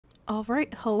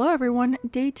Alright, hello everyone,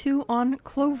 day 2 on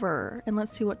Clover, and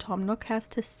let's see what Tom Nook has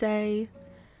to say.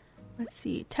 Let's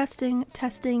see, testing,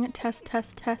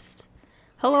 test.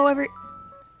 Hello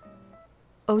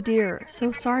Oh dear,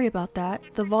 so sorry about that,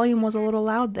 the volume was a little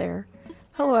loud there.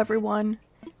 Hello everyone.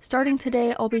 Starting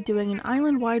today, I'll be doing an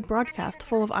island-wide broadcast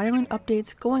full of island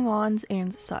updates, going-ons,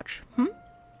 and such.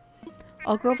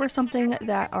 I'll go over something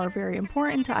that are very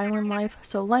important to island life,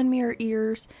 so lend me your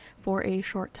ears for a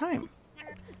short time.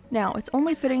 Now, it's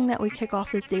only fitting that we kick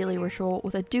off this daily ritual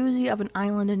with a doozy of an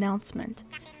island announcement.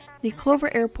 The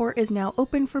Clover Airport is now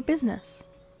open for business.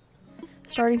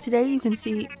 Starting today, you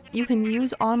can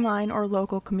use online or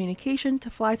local communication to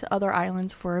fly to other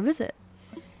islands for a visit.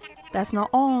 That's not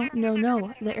all.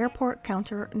 No, the airport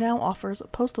counter now offers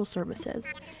postal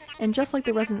services. And just like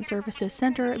the Resident Services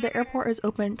Center, the airport is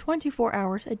open 24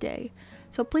 hours a day.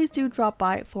 So please do drop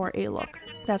by for a look.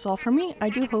 That's all for me. I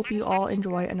do hope you all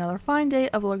enjoy another fine day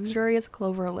of luxurious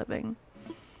Clover living.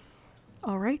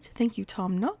 Alright, thank you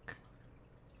Tom Nook.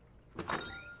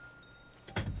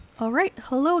 Alright,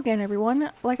 hello again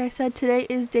everyone. Like I said, today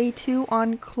is day 2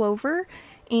 on Clover,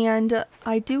 and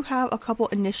I do have a couple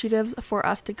initiatives for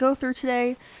us to go through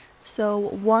today. So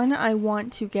one, I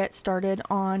want to get started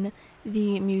on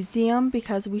the museum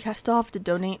because we still have to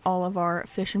donate all of our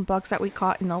fish and bugs that we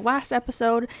caught in the last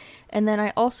episode. And then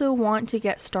I also want to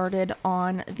get started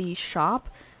on the shop.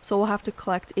 So we'll have to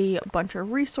collect a bunch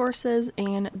of resources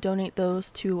and donate those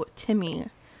to Timmy.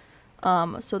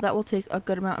 So that will take a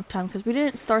good amount of time because we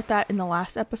didn't start that in the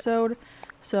last episode.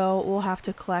 So we'll have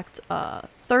to collect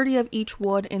 30 of each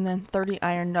wood and then 30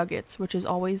 iron nuggets, which is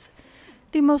always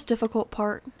the most difficult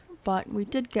part. But we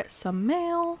did get some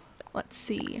mail. Let's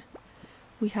see.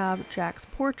 We have Jack's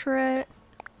portrait,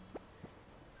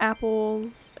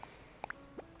 apples,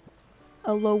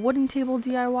 a low wooden table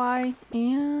DIY,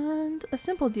 and a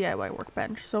simple DIY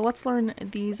workbench. So let's learn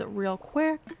these real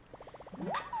quick.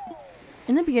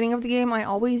 In the beginning of the game, I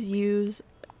always use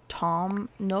Tom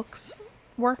Nook's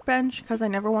workbench because I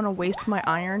never want to waste my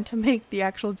iron to make the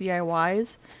actual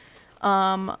DIYs.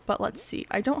 But let's see.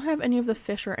 I don't have any of the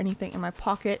fish or anything in my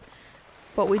pocket.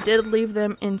 But we did leave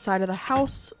them inside of the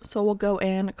house, so we'll go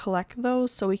and collect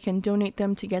those so we can donate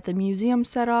them to get the museum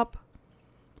set up.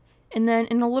 And then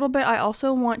in a little bit, I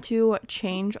also want to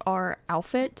change our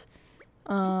outfit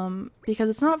because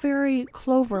it's not very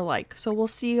Clover-like. So we'll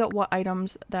see what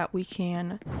items that we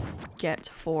can get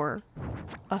for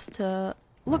us to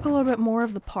look a little bit more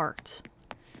of the part.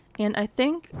 And I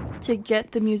think to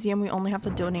get the museum, we only have to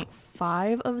donate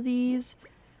 5 of these.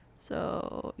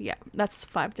 So, yeah, that's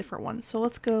 5 different ones. So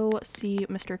let's go see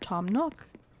Mr. Tom Nook.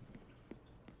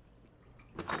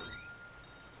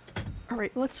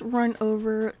 Alright, let's run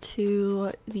over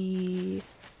to the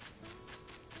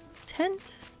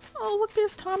tent. Oh, look,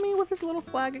 there's Tommy with his little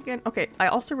flag again. Okay, I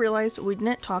also realized we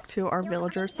didn't talk to our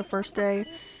villagers the first day.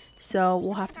 So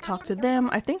we'll have to talk to them.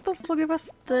 I think they'll still give us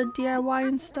the DIY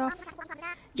and stuff.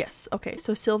 Yes, okay,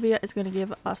 so Sylvia is going to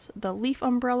give us the leaf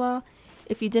umbrella.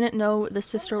 If you didn't know, the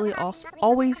sisterly also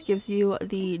always gives you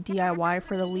the DIY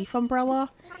for the leaf umbrella.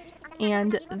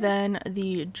 And then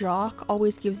the jock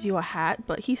always gives you a hat,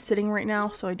 but he's sitting right now,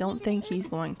 so I don't think he's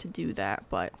going to do that.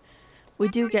 But we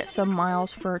do get some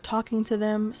miles for talking to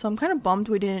them, so I'm kind of bummed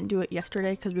we didn't do it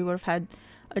yesterday because we would have had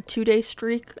a 2-day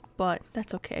streak, but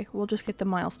that's okay. We'll just get the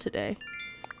miles today.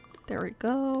 There we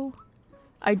go.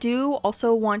 I do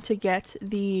also want to get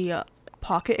the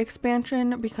pocket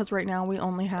expansion because right now we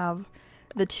only have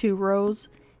the 2 rows,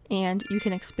 and you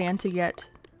can expand to get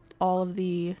all of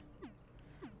the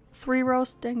 3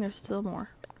 rows. Dang, there's still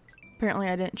more. Apparently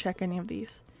I didn't check any of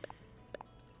these.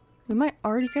 We might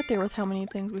already get there with how many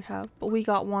things we have, but we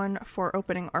got one for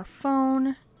opening our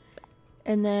phone,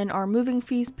 and then our moving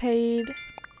fees paid.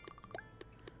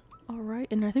 Alright,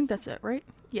 and I think that's it, right?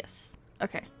 Yes.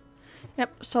 Okay.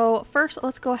 Yep, so first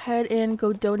let's go ahead and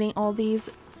go donate all these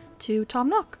to Tom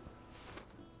Nook.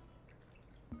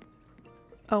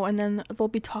 Oh, and then they'll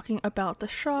be talking about the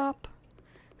shop.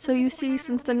 So you see,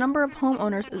 since the number of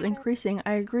homeowners is increasing,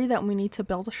 I agree that we need to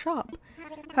build a shop.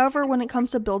 However, when it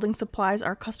comes to building supplies,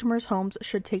 our customers' homes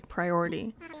should take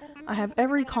priority. I have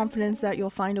every confidence that you'll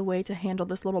find a way to handle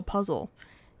this little puzzle.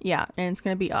 Yeah, and it's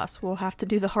going to be us. We'll have to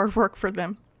do the hard work for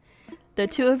them. The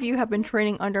 2 of you have been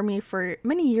training under me for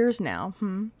many years now.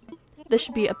 This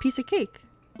should be a piece of cake.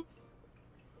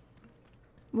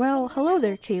 Well, hello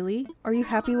there, Kaylee. Are you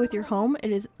happy with your home?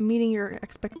 It is meeting your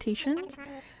expectations?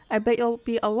 I bet you'll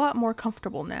be a lot more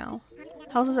comfortable now.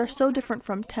 Houses are so different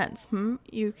from tents,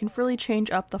 You can freely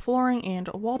change up the flooring and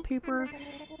wallpaper,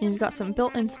 and you've got some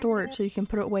built-in storage so you can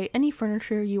put away any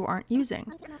furniture you aren't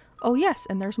using. Oh yes,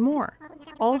 and there's more.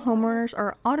 All homeowners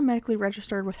are automatically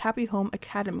registered with Happy Home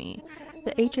Academy.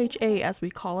 The HHA, as we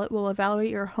call it, will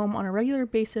evaluate your home on a regular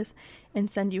basis and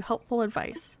send you helpful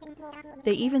advice.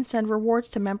 They even send rewards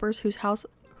to members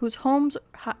whose homes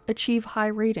achieve high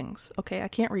ratings. Okay, I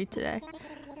can't read today.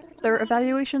 Their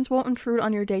evaluations won't intrude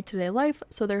on your day-to-day life,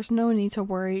 so there's no need to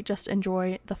worry, just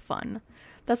enjoy the fun.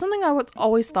 That's something I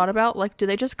always thought about, like, do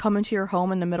they just come into your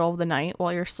home in the middle of the night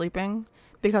while you're sleeping?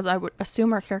 Because I would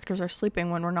assume our characters are sleeping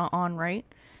when we're not on, right?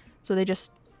 So they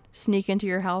just sneak into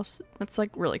your house. That's, like,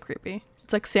 really creepy.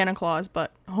 It's like Santa Claus,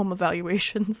 but home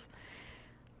evaluations.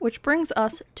 Which brings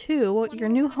us to your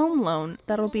new home loan.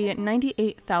 That'll be at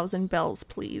 98,000 bells,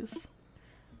 please.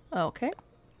 Okay.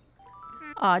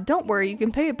 Don't worry, you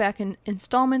can pay it back in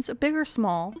installments, big or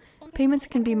small. Payments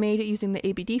can be made using the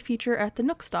ABD feature at the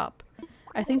Nook stop.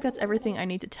 I think that's everything I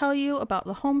need to tell you about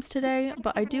the homes today,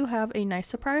 but I do have a nice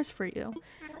surprise for you.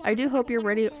 I do hope you're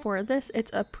ready for this.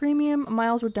 It's a premium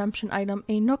miles redemption item,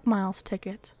 a Nook Miles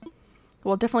ticket.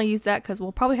 We'll definitely use that because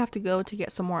we'll probably have to go to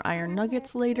get some more iron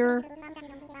nuggets later.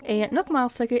 A Nook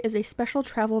Miles ticket is a special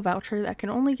travel voucher that can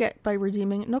only get by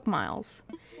redeeming Nook Miles.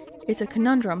 It's a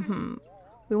conundrum,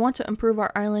 We want to improve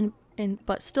our island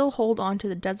but still hold on to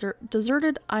the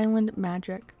deserted island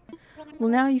magic. Well,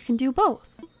 now you can do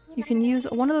both. You can use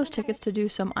one of those tickets to do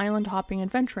some island hopping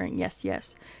adventuring.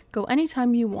 Yes. Go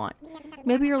anytime you want.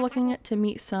 Maybe you're looking to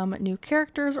meet some new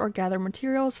characters or gather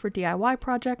materials for DIY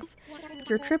projects.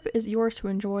 Your trip is yours to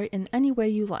enjoy in any way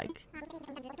you like.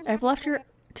 I've left your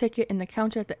ticket in the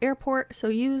counter at the airport, so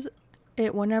use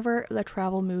it whenever the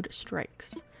travel mood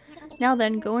strikes. Now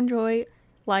then, go enjoy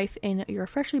life in your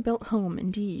freshly built home,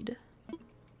 indeed.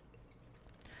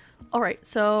 Alright,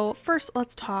 so first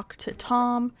let's talk to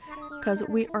Tom, because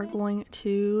we are going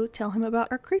to tell him about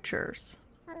our creatures.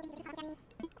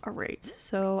 Alright,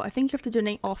 so I think you have to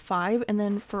donate all 5, and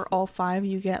then for all 5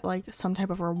 you get like some type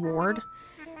of reward.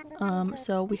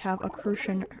 So we have a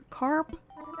Crucian Carp,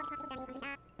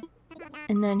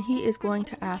 and then he is going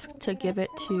to ask to give it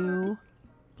to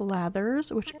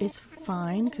Blathers, which is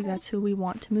fine, because that's who we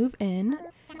want to move in.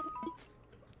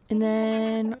 And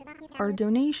then our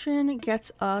donation gets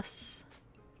us,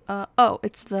 oh,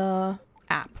 it's the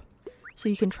app. So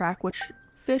you can track which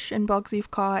fish and bugs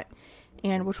you've caught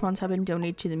and which ones have been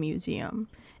donated to the museum.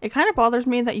 It kind of bothers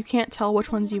me that you can't tell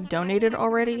which ones you've donated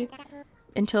already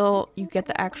until you get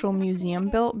the actual museum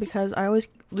built, because I always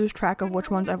lose track of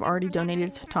which ones I've already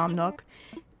donated to Tom Nook,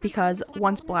 because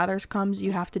once Blathers comes,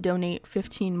 you have to donate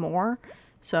 15 more.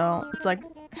 So it's like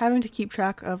having to keep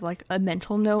track of like a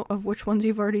mental note of which ones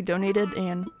you've already donated,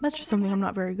 and that's just something I'm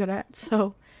not very good at.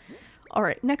 So,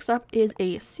 alright, next up is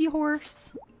a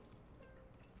seahorse.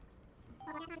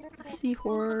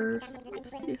 Seahorse,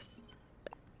 yes.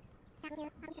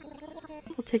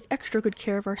 We'll take extra good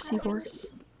care of our seahorse.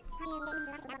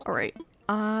 Alright,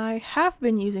 I have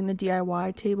been using the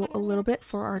DIY table a little bit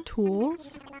for our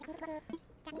tools.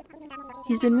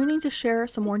 He's been meaning to share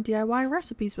some more DIY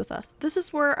recipes with us. This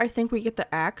is where I think we get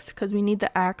the axe, because we need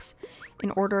the axe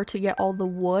in order to get all the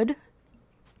wood.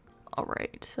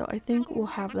 Alright, so I think we'll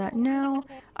have that now.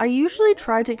 I usually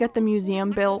try to get the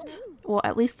museum built, well,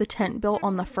 at least the tent built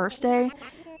on the first day,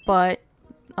 but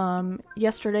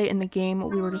yesterday in the game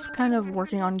we were just kind of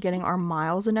working on getting our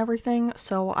miles and everything,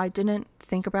 so I didn't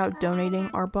think about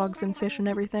donating our bugs and fish and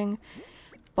everything,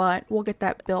 but we'll get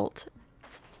that built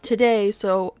today,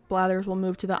 so Blathers will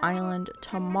move to the island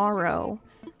tomorrow,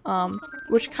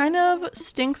 which kind of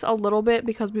stinks a little bit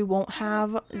because we won't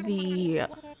have the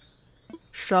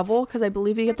shovel, because I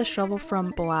believe you get the shovel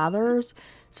from Blathers,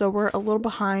 so we're a little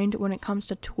behind when it comes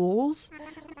to tools,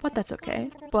 but that's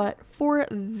okay. But for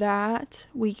that,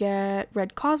 we get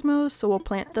red cosmos, so we'll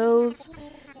plant those,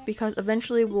 because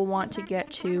eventually we'll want to get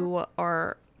to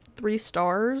our 3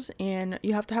 stars, and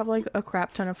you have to have like a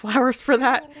crap ton of flowers for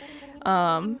that.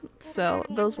 So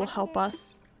those will help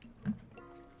us.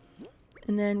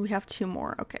 And then we have 2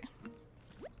 more. Okay.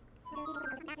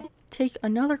 Take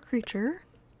another creature.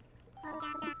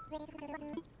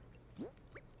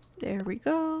 There we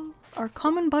go. Our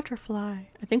common butterfly.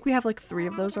 I think we have like 3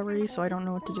 of those already, so I don't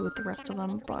know what to do with the rest of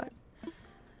them, but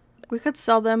we could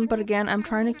sell them. But again, I'm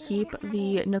trying to keep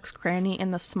the Nook's Cranny in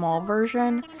the small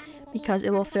version because it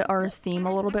will fit our theme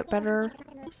a little bit better.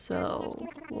 So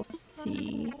we'll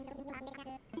see.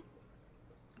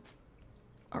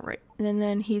 Alright, and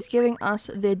then he's giving us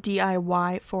the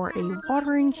DIY for a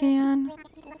watering can,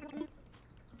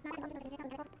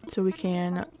 so we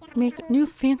can make new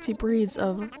fancy breeds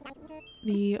of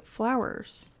the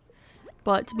flowers.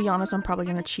 But to be honest, I'm probably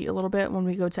going to cheat a little bit when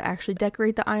we go to actually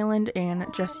decorate the island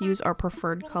and just use our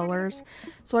preferred colors.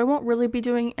 So I won't really be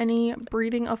doing any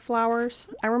breeding of flowers.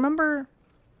 I remember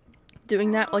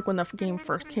doing that like when the game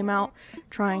first came out,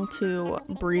 trying to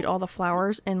breed all the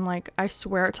flowers, and like I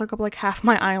swear it took up like half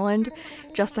my island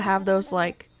just to have those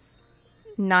like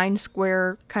 9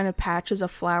 square kind of patches of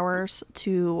flowers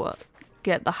to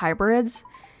get the hybrids.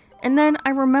 And then I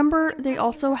remember they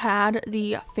also had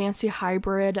the fancy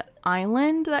hybrid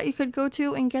island that you could go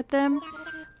to and get them,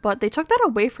 but they took that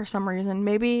away for some reason.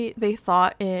 Maybe they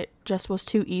thought it just was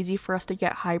too easy for us to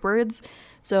get hybrids,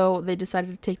 so they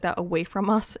decided to take that away from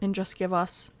us and just give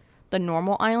us the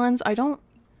normal islands.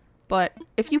 But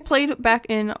if you played back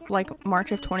in like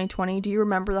March of 2020, do you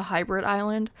remember the hybrid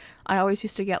island? I always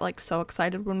used to get like so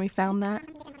excited when we found that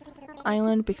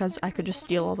island because I could just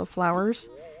steal all the flowers.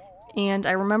 And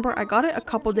I remember I got it a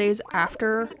couple days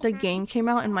after the game came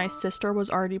out and my sister was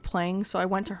already playing, so I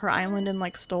went to her island and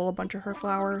like stole a bunch of her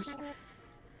flowers.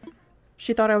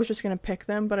 She thought I was just gonna pick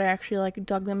them, but I actually like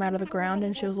dug them out of the ground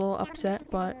and she was a little upset,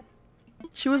 but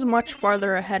she was much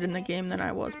farther ahead in the game than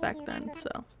I was back then,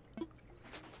 so.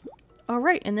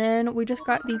 Alright, and then we just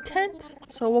got the tent,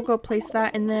 so we'll go place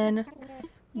that and then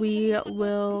we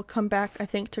will come back, I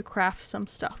think, to craft some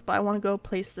stuff, but I want to go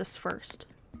place this first.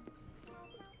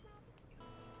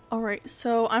 Alright,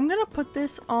 so I'm gonna put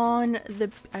this on the...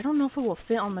 I don't know if it will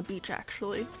fit on the beach,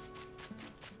 actually.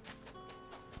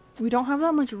 We don't have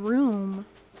that much room.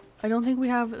 I don't think we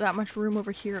have that much room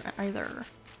over here either.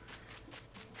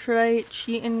 Should I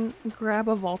cheat and grab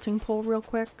a vaulting pole real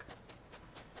quick?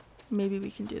 Maybe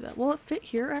we can do that. Will it fit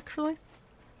here, actually?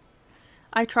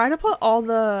 I try to put all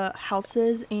the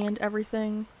houses and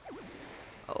everything.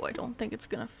 Oh, I don't think it's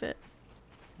gonna fit.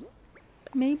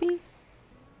 Maybe?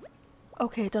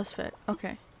 Okay, it does fit.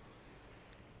 Okay.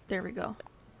 There we go.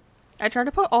 I try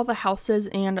to put all the houses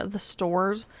and the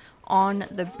stores on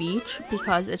the beach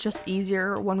because it's just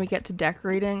easier when we get to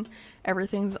decorating.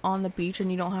 Everything's on the beach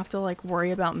and you don't have to like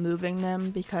worry about moving them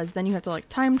because then you have to like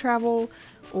time travel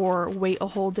or wait a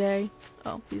whole day.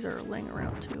 Oh, these are laying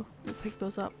around too. We'll pick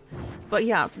those up. But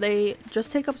yeah, they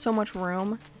just take up so much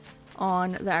room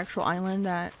on the actual island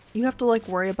that you have to like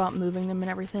worry about moving them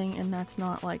and everything, and that's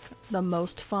not like the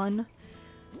most fun.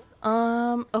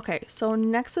 Okay, so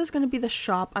next is going to be the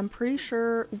shop. I'm pretty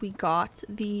sure we got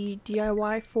the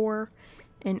DIY for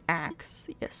an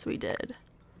axe. Yes, we did.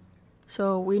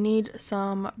 So we need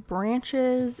some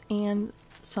branches and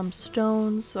some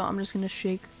stones. So I'm just going to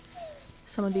shake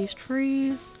some of these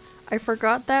trees. I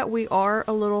forgot that we are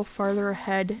a little farther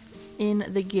ahead in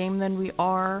the game than we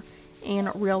are in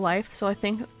real life. So I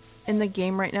think in the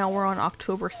game right now we're on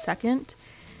October 2nd.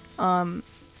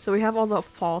 So we have all the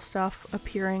fall stuff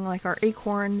appearing, like our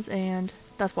acorns, and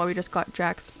that's why we just got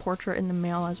Jack's portrait in the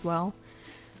mail as well.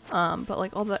 But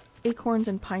like all the acorns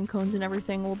and pine cones and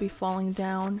everything will be falling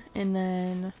down, and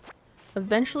then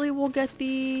eventually we'll get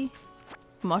the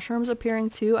mushrooms appearing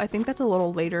too. I think that's a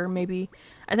little later, maybe.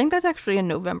 I think that's actually in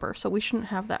November, so we shouldn't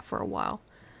have that for a while.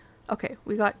 Okay,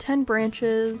 we got 10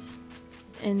 branches,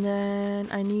 and then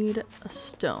I need a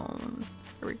stone.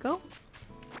 There we go.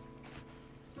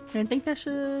 And I think that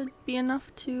should be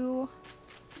enough to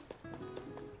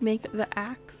make the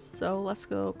axe, so let's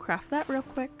go craft that real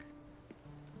quick.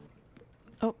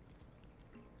 Oh,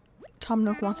 Tom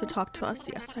Nook wants to talk to us.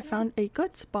 Yes, I found a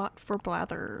good spot for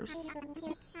Blathers.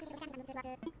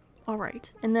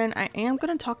 Alright, and then I am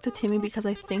going to talk to Timmy because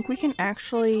I think we can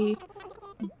actually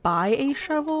buy a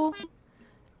shovel.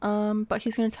 But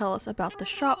he's going to tell us about the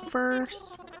shop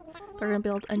first. They're going to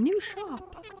build a new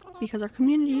shop because our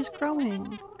community is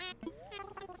growing.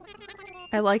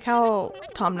 I like how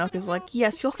Tom Nook is like,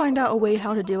 yes, you'll find out a way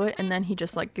how to do it, and then he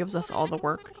just like gives us all the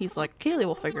work. He's like, Kaylee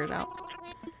will figure it out.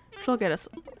 She'll get us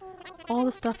all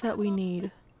the stuff that we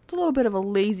need. It's a little bit of a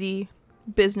lazy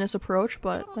business approach,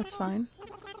 but that's fine.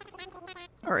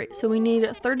 Alright, so we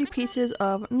need 30 pieces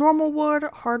of normal wood,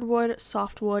 hardwood,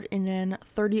 softwood, and then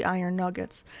 30 iron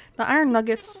nuggets. The iron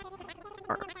nuggets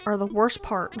are the worst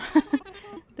part.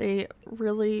 They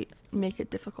really make it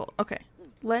difficult. Okay,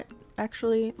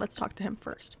 let's talk to him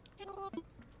first.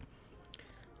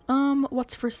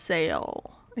 What's for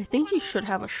sale? I think he should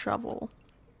have a shovel.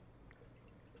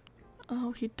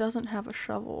 Oh, he doesn't have a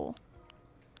shovel.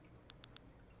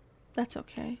 That's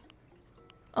okay.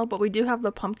 Oh, but we do have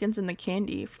the pumpkins and the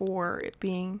candy for it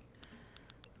being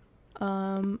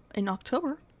in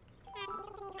October.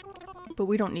 But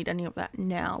we don't need any of that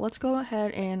now. Let's go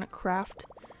ahead and craft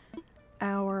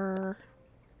our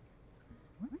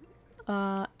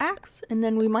axe, and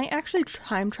then we might actually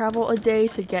time travel a day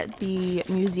to get the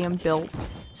museum built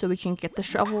so we can get the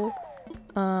shovel.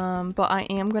 But I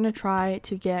am gonna try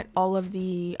to get all of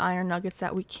the iron nuggets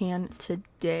that we can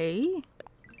today.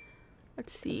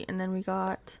 Let's see, and then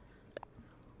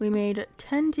we made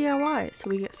 10 DIY, so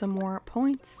we get some more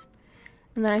points.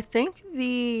 And then I think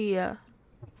the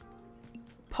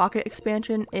pocket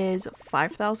expansion is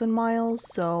 5,000 miles,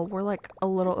 so we're like a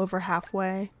little over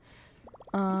halfway.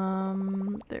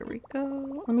 There we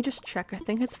go. Let me just check. I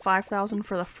think it's 5,000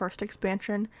 for the first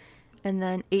expansion, and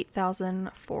then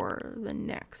 8,000 for the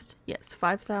next. Yes,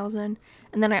 5,000.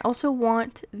 And then I also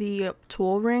want the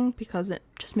tool ring because it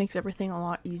just makes everything a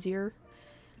lot easier.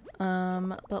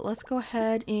 But let's go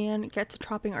ahead and get to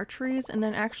chopping our trees. And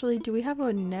then actually, do we have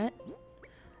a net?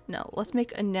 No, let's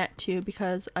make a net too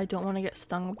because I don't want to get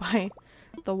stung by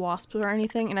the wasps or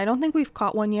anything. And I don't think we've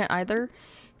caught one yet either.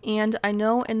 And I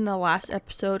know in the last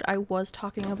episode I was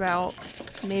talking about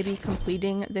maybe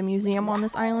completing the museum on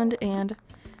this island, and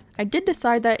I did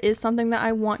decide that is something that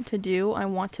I want to do. I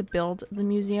want to build the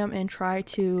museum and try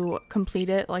to complete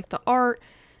it, like the art,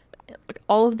 like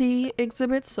all of the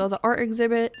exhibits. So the art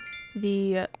exhibit,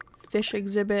 the fish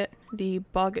exhibit, the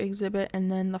bug exhibit,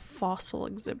 and then the fossil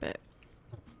exhibit.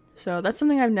 So that's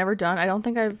something I've never done. I don't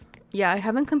think I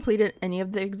haven't completed any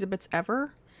of the exhibits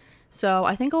ever. So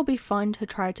I think it'll be fun to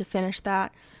try to finish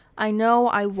that. I know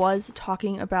I was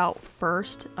talking about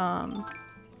first, oh,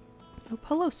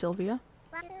 hello Sylvia.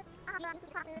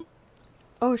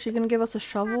 Oh, is she gonna give us a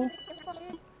shovel?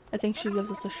 I think she gives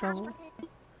us a shovel.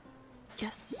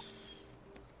 Yes.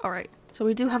 Alright, so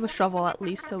we do have a shovel at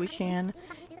least, so we can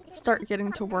start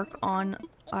getting to work on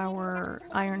our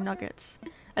iron nuggets.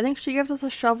 I think she gives us a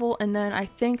shovel, and then I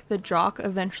think the jock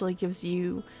eventually gives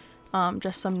you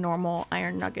just some normal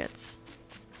iron nuggets.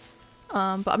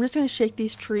 But I'm just going to shake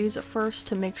these trees at first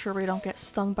to make sure we don't get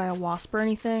stung by a wasp or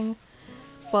anything.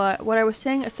 But what I was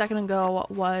saying a second ago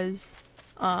was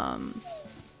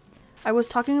I was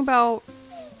talking about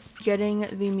getting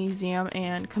the museum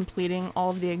and completing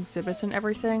all of the exhibits and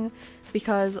everything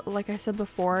because, like I said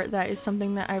before, that is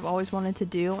something that I've always wanted to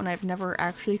do and I've never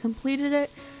actually completed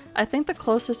it. I think the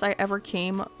closest I ever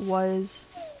came was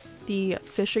the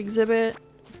fish exhibit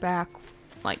back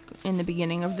like in the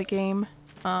beginning of the game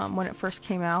when it first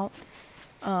came out.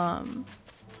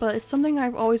 But it's something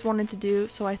I've always wanted to do,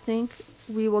 so I think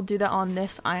we will do that on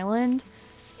this island.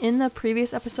 In the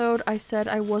previous episode, I said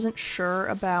I wasn't sure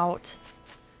about...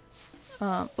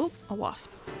 oh, a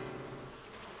wasp.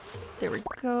 There we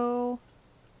go.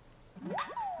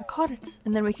 I caught it.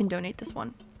 And then we can donate this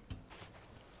one.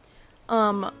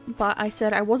 But I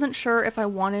said I wasn't sure if I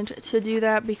wanted to do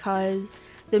that because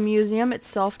the museum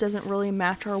itself doesn't really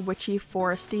match our Witchy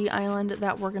Foresty island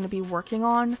that we're going to be working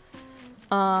on.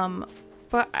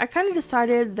 But I kind of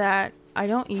decided that I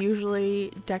don't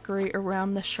usually decorate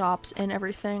around the shops and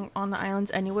everything on the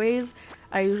islands anyways.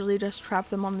 I usually just trap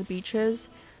them on the beaches.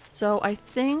 So I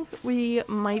think we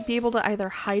might be able to either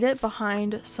hide it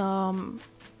behind some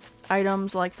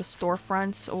items like the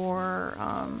storefronts or,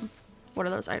 what are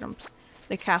those items?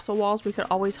 The castle walls. We could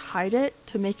always hide it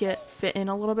to make it fit in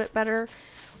a little bit better.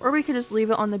 Or we could just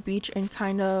leave it on the beach and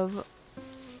kind of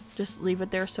just leave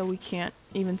it there so we can't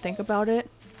even think about it.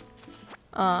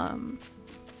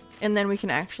 And then we can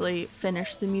actually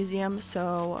finish the museum,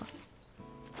 so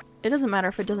it doesn't matter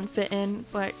if it doesn't fit in,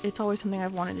 but it's always something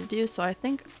I've wanted to do, so I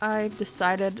think I've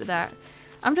decided that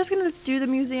I'm just gonna do the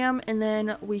museum and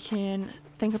then we can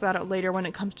think about it later when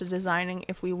it comes to designing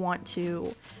if we want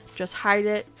to just hide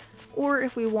it or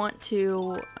if we want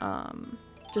to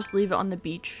just leave it on the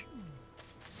beach.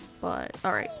 But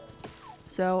alright,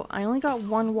 so I only got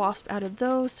one wasp out of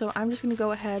those, so I'm just gonna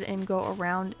go ahead and go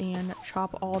around and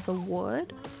chop all the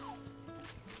wood.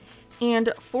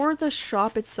 And for the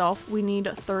shop itself, we need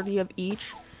 30 of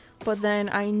each, but then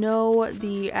I know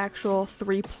the actual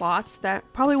 3 plots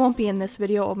that probably won't be in this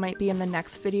video, it might be in the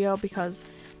next video because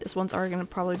this one's already going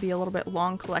to probably be a little bit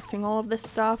long collecting all of this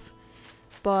stuff.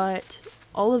 But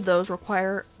all of those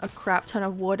require a crap ton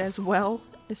of wood as well,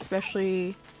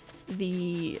 especially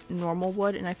the normal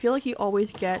wood, and I feel like you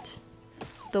always get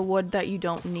the wood that you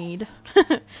don't need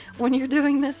when you're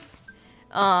doing this.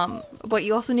 But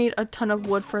you also need a ton of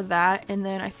wood for that, and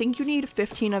then I think you need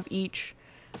 15 of each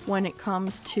when it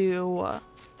comes to,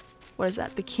 what is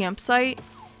that, the campsite.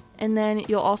 And then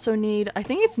you'll also need, I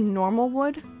think it's normal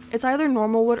wood. It's either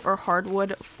normal wood or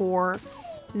hardwood for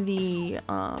the,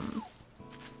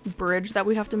 bridge that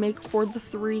we have to make for the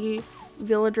 3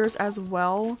 villagers as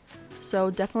well.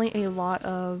 So definitely a lot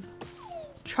of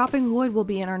chopping wood will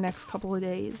be in our next couple of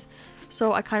days.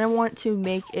 So I kind of want to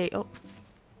make a, oh,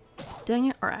 dang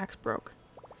it, our axe broke.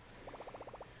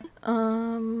 We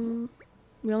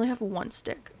only have 1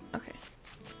 stick. Okay.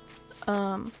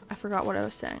 I forgot what I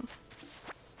was saying.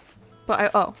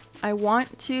 But I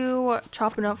want to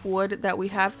chop enough wood that we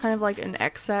have kind of like an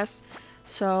excess,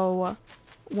 so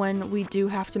when we do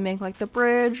have to make like the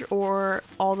bridge or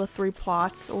all the 3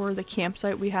 plots or the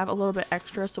campsite, we have a little bit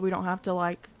extra so we don't have to,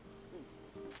 like,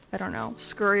 I don't know,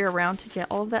 scurry around to get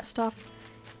all of that stuff.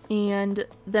 And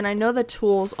then I know the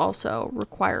tools also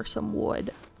require some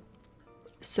wood.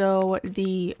 So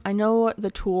I know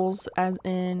the tools as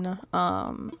in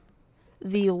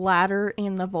the ladder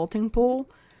and the vaulting pole,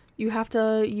 you have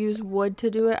to use wood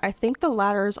to do it. I think the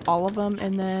ladder is all of them,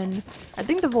 and then I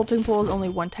think the vaulting pole is only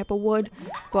one type of wood,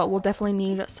 but we'll definitely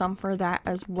need some for that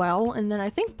as well. And then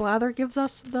I think Blather gives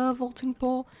us the vaulting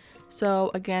pole. So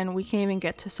again, we can't even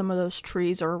get to some of those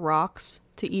trees or rocks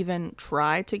to even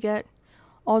try to get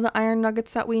all the iron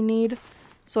nuggets that we need.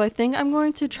 So I think I'm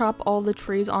going to chop all the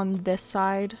trees on this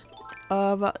side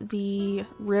of the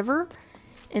river.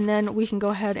 And then we can go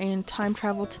ahead and time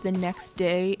travel to the next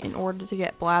day in order to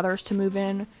get Blathers to move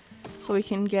in. So we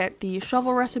can get the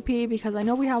shovel recipe, because I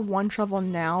know we have 1 shovel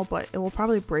now, but it will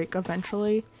probably break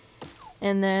eventually.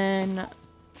 And then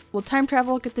we'll time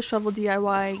travel, get the shovel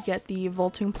DIY, get the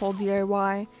vaulting pole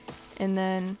DIY, and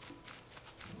then...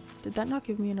 Did that not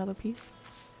give me another piece?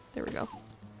 There we go.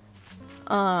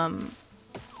 And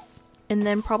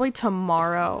then probably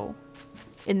tomorrow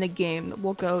in the game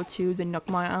we'll go to the Nook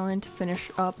Mine Island to finish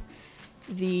up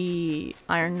the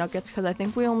iron nuggets, because I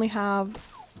think we only have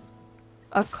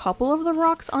a couple of the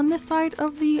rocks on this side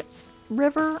of the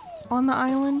river on the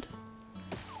island.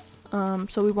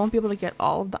 So we won't be able to get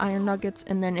all of the iron nuggets.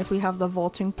 And then if we have the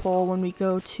vaulting pole when we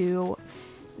go to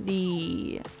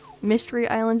the mystery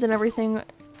islands and everything,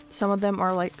 some of them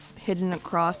are like hidden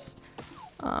across,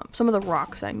 some of the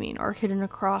rocks I mean are hidden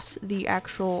across the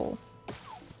actual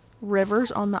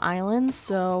rivers on the island,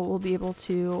 so we'll be able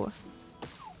to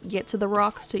get to the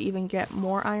rocks to even get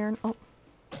more iron. Oh,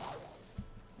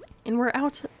 and we're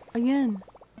out again.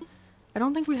 I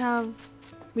don't think we have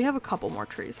a couple more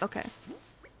trees. Okay,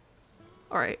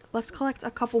 all right, let's collect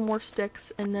a couple more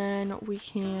sticks and then we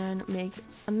can make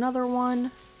another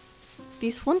one.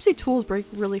 These flimsy tools break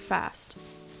really fast,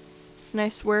 and I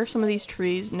swear some of these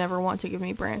trees never want to give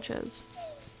me branches.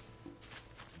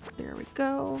 There we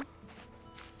go.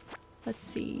 Let's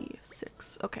see,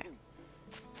 6. Okay.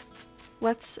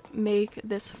 Let's make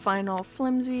this final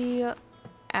flimsy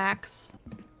axe,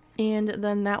 and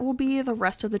then that will be the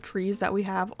rest of the trees that we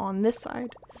have on this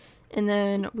side. And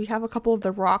then we have a couple of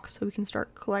the rocks, so we can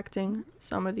start collecting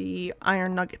some of the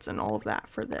iron nuggets and all of that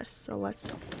for this. So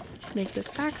let's make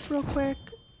this axe real quick.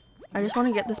 I just want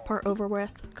to get this part over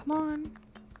with. Come on.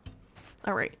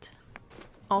 Alright.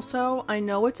 Also, I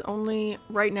know it's only,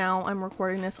 right now I'm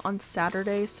recording this on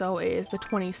Saturday, so it is the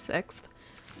 26th,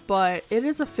 but it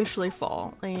is officially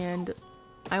fall, and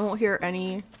I won't hear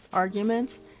any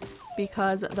arguments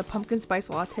because the pumpkin spice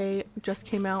latte just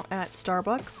came out at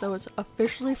Starbucks, so it's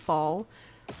officially fall.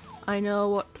 I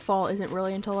know fall isn't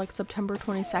really until like September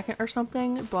 22nd or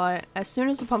something, but as soon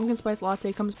as the pumpkin spice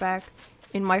latte comes back,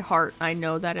 in my heart, I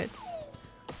know that it's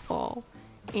fall.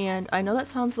 And I know that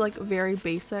sounds like very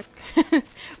basic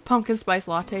pumpkin spice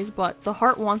lattes, but the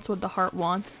heart wants what the heart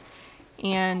wants.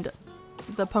 And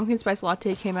the pumpkin spice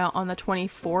latte came out on the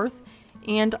 24th,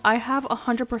 and I have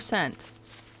 100%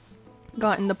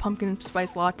 gotten the pumpkin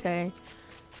spice latte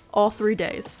all 3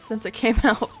 days since it came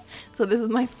out. So this is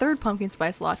my 3rd pumpkin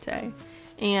spice latte.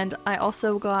 And I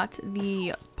also got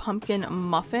the pumpkin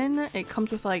muffin. It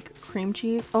comes with like cream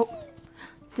cheese. Oh,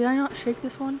 did I not shake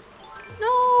this one?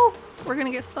 No! We're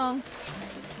gonna get stung.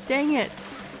 Dang it.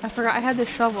 I forgot I had this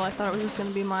shovel. I thought it was just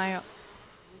gonna be my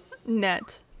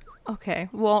net. Okay,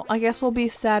 well, I guess we'll be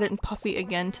sad and puffy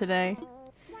again today.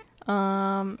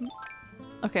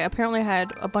 Okay, apparently I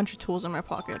had a bunch of tools in my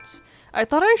pockets. I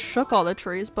thought I shook all the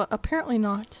trees, but apparently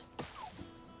not.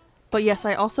 But yes,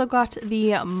 I also got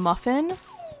the muffin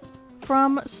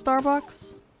from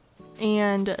Starbucks.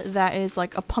 And that is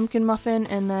like a pumpkin muffin,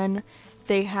 and then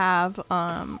they have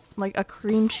like a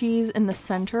cream cheese in the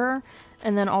center,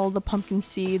 and then all the pumpkin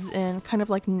seeds and kind of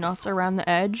like nuts around the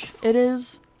edge. It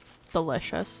is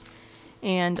delicious,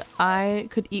 and I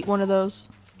could eat one of those.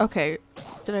 Okay,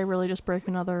 did I really just break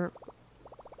another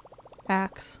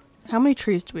axe? How many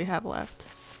trees do we have left?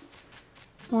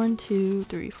 1, 2,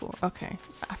 3, 4. Okay,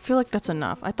 I feel like that's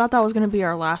enough. I thought that was gonna be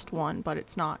our last one, but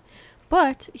it's not.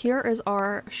 But here is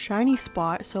our shiny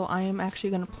spot, so I am actually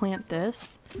gonna plant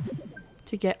this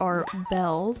to get our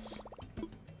bells.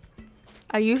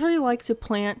 I usually like to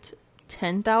plant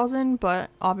 10,000, but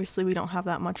obviously we don't have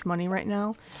that much money right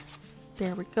now.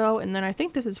 There we go. And then I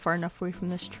think this is far enough away from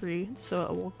this tree so it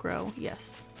will grow.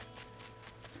 Yes.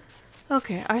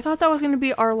 Okay, I thought that was going to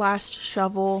be our last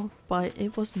shovel, but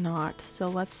it was not. So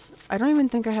let's... I don't even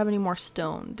think I have any more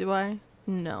stone, do I?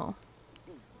 No.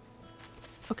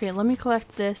 Okay, let me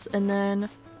collect this, and then...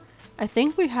 I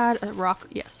think we had a rock...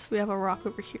 Yes, we have a rock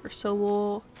over here, so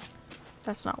we'll...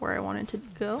 That's not where I wanted to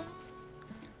go.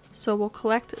 So we'll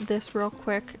collect this real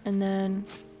quick, and then...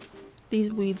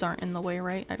 These weeds aren't in the way,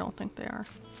 right? I don't think they are.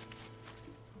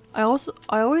 I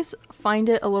always find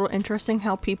it a little interesting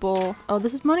how people... Oh,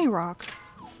 this is money rock.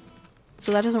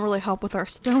 So that doesn't really help with our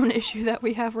stone issue that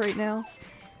we have right now.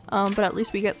 But at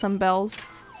least we get some bells.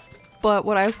 But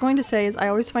what I was going to say is I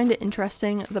always find it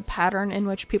interesting the pattern in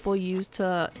which people use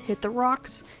to hit the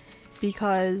rocks.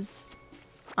 Because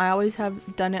I always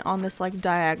have done it on this like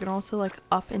diagonal, so like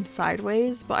up and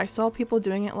sideways. But I saw people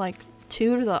doing it like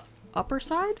 2 to the upper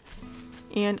side.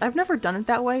 And I've never done it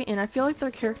that way, and I feel like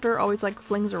their character always like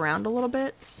flings around a little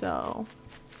bit, so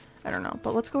I don't know.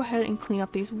 But let's go ahead and clean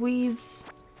up these weeds.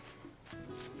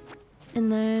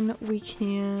 And then we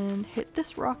can hit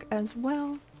this rock as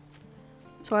well.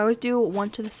 So I always do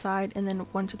 1 to the side and then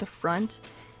 1 to the front.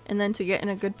 And then to get in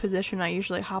a good position, I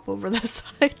usually hop over the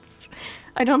sides.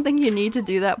 I don't think you need to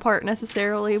do that part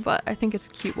necessarily, but I think it's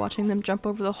cute watching them jump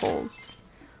over the holes.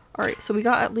 Alright, so we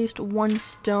got at least 1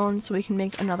 stone so we can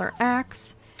make another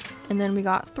axe. And then we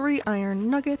got 3 iron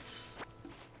nuggets.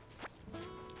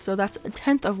 So that's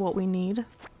 1/10 of what we need.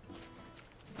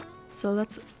 So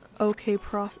that's okay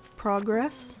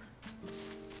progress.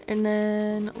 And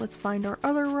then let's find our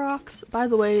other rocks. By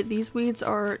the way, these weeds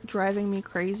are driving me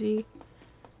crazy.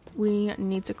 We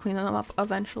need to clean them up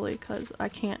eventually because I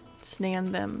can't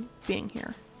stand them being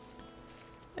here.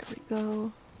 There we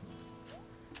go.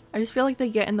 I just feel like they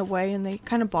get in the way and they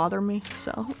kind of bother me,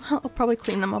 so I'll probably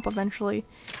clean them up eventually.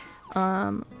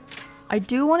 I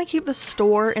do want to keep the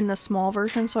store in the small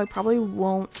version, so I probably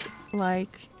won't,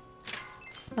 like...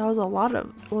 That was a lot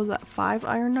of... What was that? 5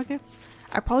 iron nuggets?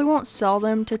 I probably won't sell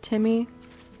them to Timmy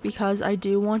because I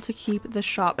do want to keep the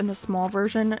shop in the small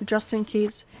version just in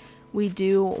case we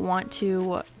do want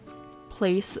to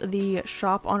place the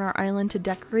shop on our island to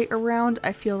decorate around.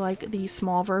 I feel like the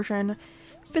small version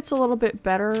fits a little bit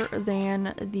better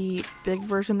than the big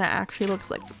version that actually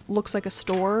looks like a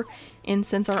store. And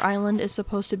since our island is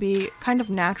supposed to be kind of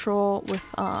natural with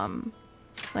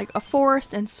like a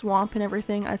forest and swamp and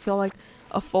everything, I feel like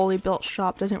a fully built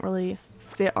shop doesn't really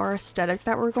fit our aesthetic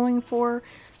that we're going for.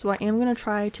 So I am going to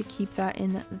try to keep that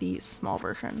in the small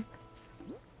version.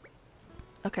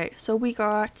 Okay, so we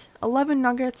got 11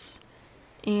 nuggets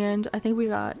and I think we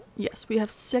got, yes, we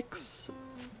have 6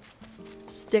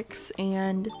 sticks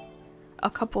and a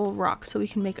couple rocks so we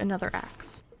can make another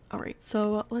axe. Alright,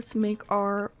 so let's make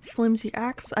our flimsy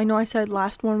axe. I know I said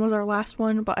last one was our last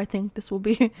one, but I think this will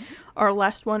be our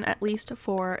last one at least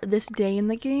for this day in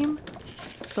the game.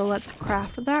 So let's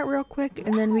craft that real quick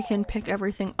and then we can pick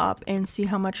everything up and see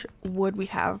how much wood we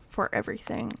have for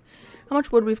everything. How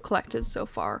much wood we've collected so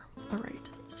far. Alright,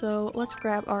 so let's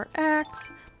grab our axe.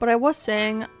 But I was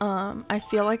saying, I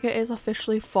feel like it is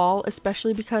officially fall,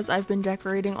 especially because I've been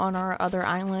decorating on our other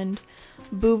island,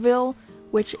 Booville,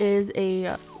 which is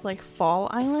a like fall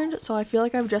island. So I feel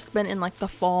like I've just been in like the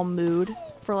fall mood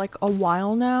for like a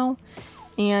while now,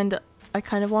 and I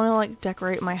kind of want to like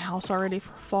decorate my house already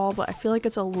for fall, but I feel like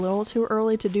it's a little too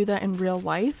early to do that in real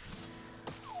life.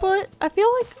 But I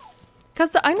feel like, because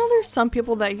I know there's some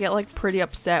people that get like pretty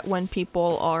upset when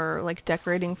people are like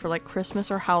decorating for like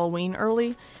Christmas or Halloween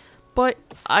early, but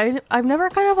I've never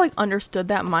kind of like understood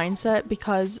that mindset,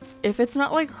 because if it's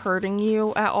not like hurting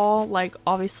you at all, like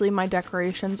obviously my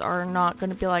decorations are not going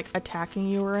to be like attacking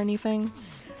you or anything.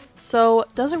 So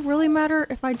does it really matter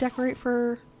if I decorate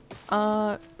for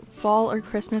fall or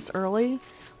Christmas early?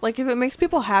 Like if it makes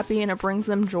people happy and it brings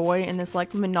them joy in this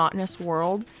like monotonous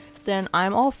world, then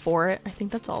I'm all for it. I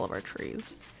think that's all of our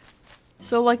trees.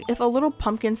 So like if a little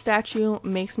pumpkin statue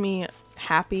makes me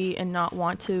happy and not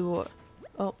want to...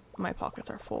 Oh, my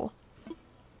pockets are full.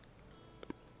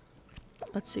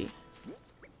 Let's see.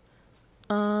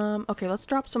 Okay, let's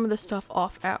drop some of this stuff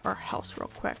off at our house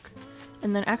real quick.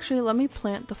 And then actually let me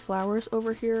plant the flowers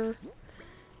over here.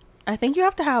 I think you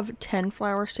have to have 10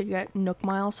 flowers to get Nook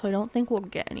Miles, so I don't think we'll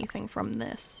get anything from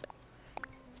this.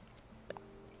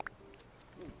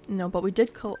 No, but we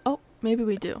did oh, maybe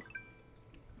we do.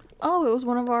 Oh, it was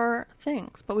one of our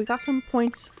things. But we got some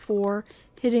points for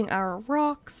hitting our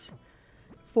rocks,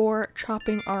 for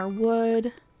chopping our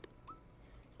wood,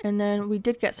 and then we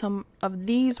did get some of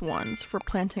these ones for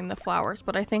planting the flowers.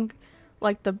 But I think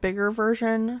like the bigger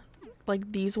version,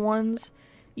 like these ones,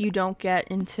 you don't get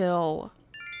until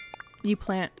you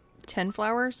plant 10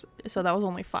 flowers. So that was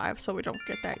only 5, so we don't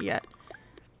get that yet.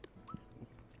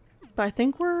 But I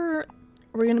think we're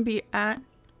gonna be at...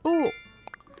 Oh!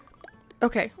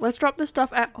 Okay, let's drop this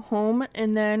stuff at home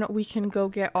and then we can go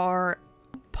get our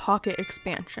pocket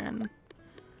expansion.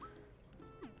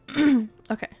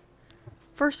 Okay.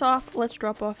 First off, let's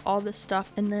drop off all this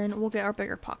stuff and then we'll get our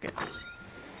bigger pockets.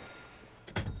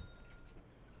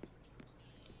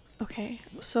 Okay,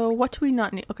 so what do we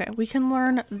not need? Okay, we can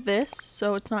learn this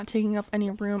so it's not taking up any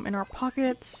room in our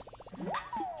pockets.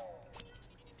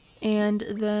 And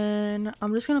then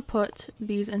I'm just gonna put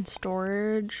these in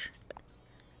storage.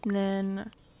 And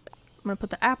then I'm gonna put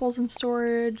the apples in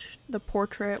storage. The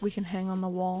portrait we can hang on the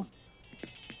wall.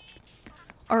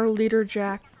 Our leader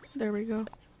jack, there we go.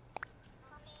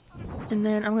 And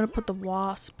then I'm gonna put the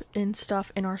wasp and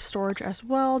stuff in our storage as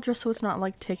well, just so it's not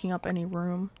like taking up any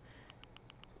room.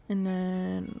 And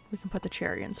then we can put the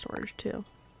cherry in storage too.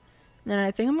 And then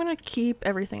I think I'm gonna keep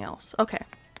everything else. Okay,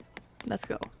 let's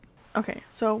go. Okay,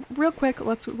 so real quick,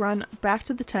 let's run back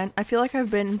to the tent. I feel like I've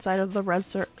been inside of the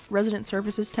resident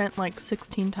services tent like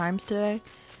 16 times today.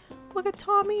 Look at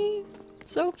Tommy,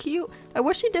 so cute. I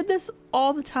wish he did this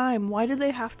all the time. Why did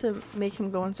they have to make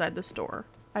him go inside the store?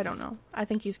 I don't know. I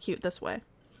think he's cute this way.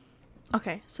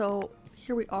 Okay, so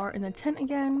here we are in the tent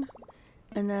again.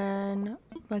 And then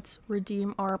let's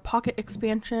redeem our pocket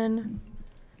expansion.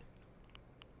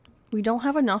 We don't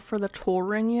have enough for the tool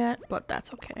ring yet, but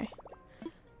that's okay.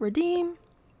 Redeem.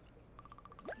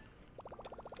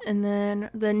 And then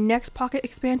the next pocket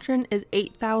expansion is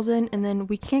 8,000, and then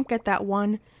we can't get that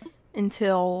one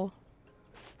until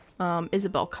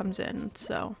Isabel comes in,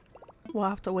 so we'll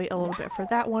have to wait a little bit for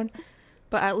that one.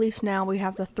 But at least now we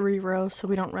have the 3 rows so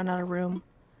we don't run out of room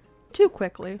too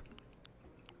quickly.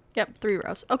 Yep, 3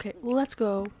 rows. Okay, let's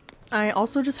go. I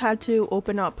also just had to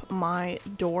open up my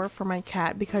door for my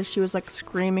cat because she was like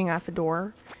screaming at the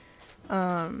door.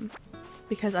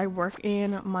 Because I work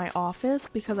in my office,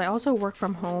 because I also work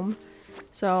from home.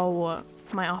 So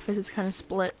my office is kind of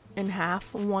split in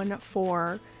half. One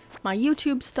for my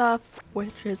YouTube stuff,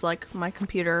 which is like my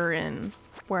computer and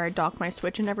where I dock my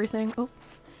Switch and everything. Oh.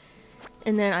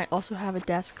 And then I also have a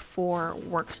desk for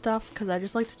work stuff because I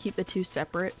just like to keep the 2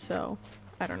 separate, so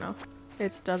I don't know.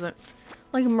 It doesn't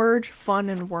like merge fun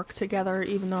and work together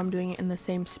even though I'm doing it in the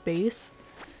same space.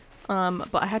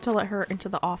 But I had to let her into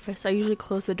the office. I usually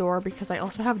close the door because I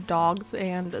also have dogs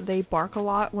and they bark a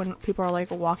lot when people are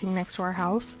like walking next to our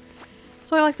house.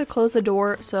 So I like to close the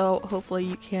door so hopefully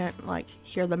you can't like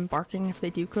hear them barking if they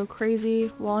do go crazy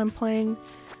while I'm playing.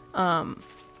 But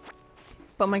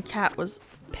my cat was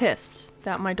pissed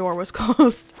that my door was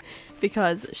closed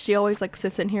because she always like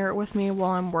sits in here with me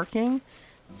while I'm working.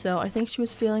 So I think she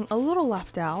was feeling a little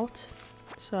left out.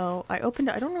 So I opened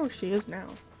it. I don't know where she is now.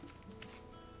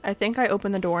 I think I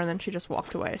opened the door and then she just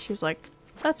walked away. She was like,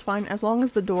 that's fine as long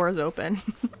as the door is open.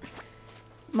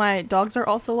 My dogs are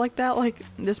also like that. Like,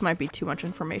 this might be too much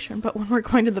information, but when we're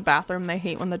going to the bathroom, they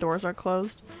hate when the doors are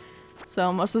closed.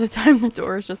 So most of the time the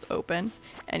door is just open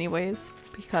anyways,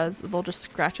 because they'll just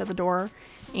scratch at the door.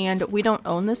 And we don't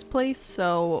own this place,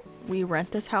 so we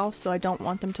rent this house, so I don't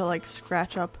want them to like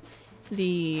scratch up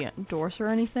the doors or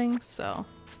anything, so.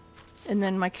 And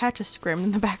then my cat just screamed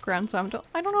in the background, so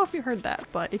I don't know if you heard that,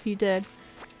 but if you did,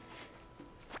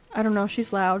 I don't know,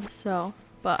 she's loud, so.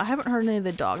 But I haven't heard any of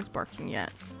the dogs barking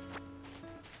yet.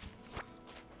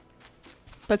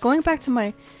 But going back to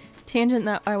my tangent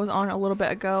that I was on a little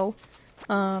bit ago,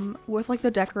 with like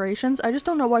the decorations, I just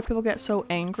don't know why people get so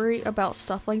angry about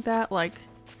stuff like that. Like,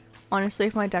 honestly,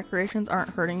 if my decorations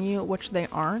aren't hurting you, which they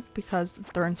aren't because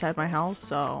they're inside my house,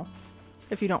 so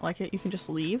if you don't like it, you can just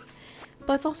leave.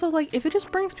 But it's also like, if it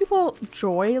just brings people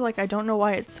joy, like I don't know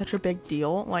why it's such a big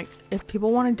deal. Like, if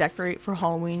people want to decorate for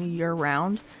Halloween year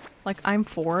round, like I'm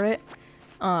for it.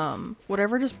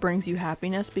 Whatever just brings you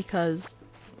happiness, because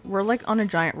we're like on a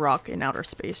giant rock in outer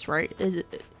space, right?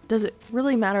 Does it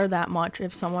really matter that much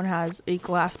if someone has a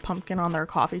glass pumpkin on their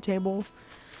coffee table?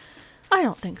 I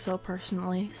don't think so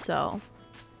personally, so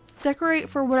decorate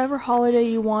for whatever holiday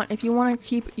you want. If you want to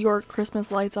keep your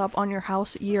Christmas lights up on your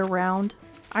house year round,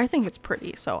 I think it's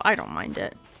pretty, so I don't mind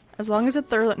it. As long as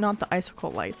they're not the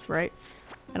icicle lights, right?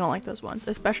 I don't like those ones,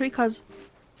 especially because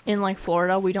in like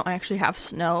Florida we don't actually have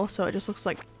snow, so it just looks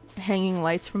like hanging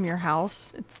lights from your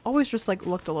house. It always just like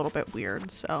looked a little bit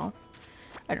weird, so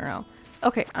I don't know.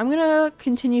 Okay, I'm gonna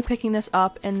continue picking this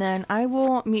up and then I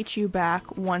will meet you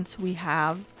back once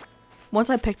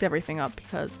I picked everything up,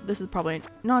 because this is probably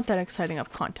not that exciting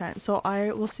of content, so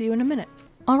I will see you in a minute.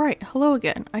 Alright, hello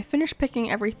again. I finished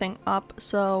picking everything up,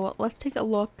 so let's take a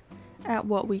look at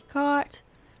what we got.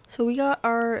 So we got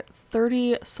our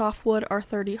 30 softwood, our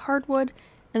 30 hardwood,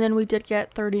 And then we did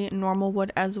get 30 normal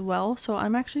wood as well, so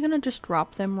I'm actually gonna just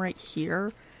drop them right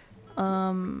here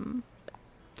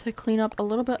to clean up a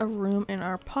little bit of room in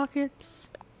our pockets.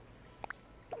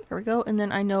 There we go. And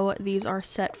then I know these are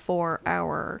set for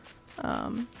our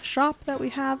shop that we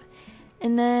have.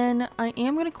 And then I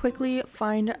am gonna quickly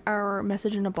find our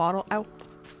message in a bottle. Ow.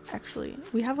 Actually,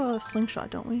 we have a slingshot,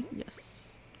 don't we?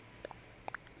 Yes.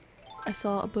 I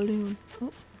saw a balloon.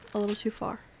 Oh, a little too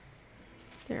far.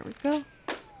 There we go.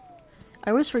 I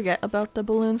always forget about the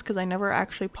balloons because I never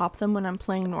actually pop them when I'm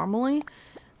playing normally.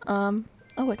 Oh,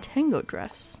 a tango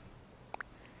dress.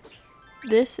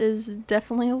 This is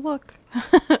definitely a look.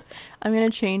 I'm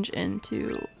gonna change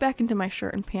back into my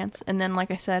shirt and pants, and then like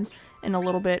I said, in a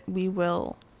little bit we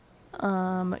will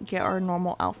get our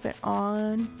normal outfit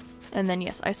on. And then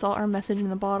yes, I saw our message in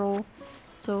the bottle.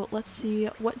 So let's see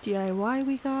what DIY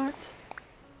we got.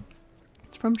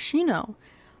 It's from Shino.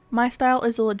 My style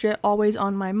is legit always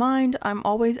on my mind. I'm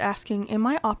always asking, am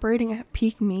I operating at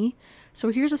peak me? So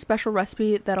here's a special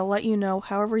recipe that'll let you know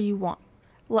however you want.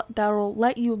 That'll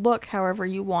let you look however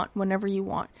you want, whenever you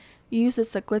want. You use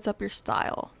this to glitz up your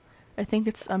style. I think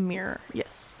it's a mirror.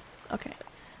 Yes. Okay.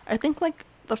 I think like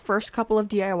the first couple of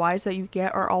DIYs that you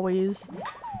get are always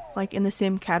like in the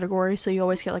same category. So you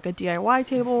always get like a DIY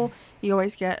table. You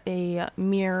always get a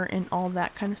mirror and all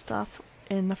that kind of stuff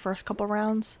in the first couple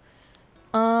rounds.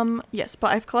 Yes,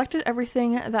 but I've collected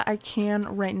everything that I can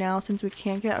right now since we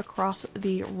can't get across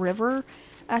the river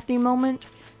at the moment.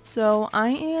 So I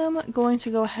am going to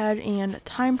go ahead and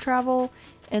time travel,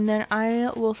 and then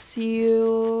I will see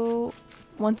you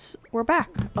once we're back.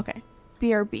 Okay,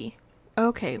 BRB.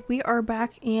 Okay, we are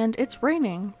back and it's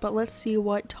raining, but let's see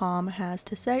what Tom has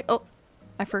to say. Oh,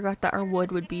 I forgot that our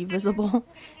wood would be visible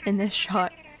in this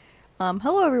shot.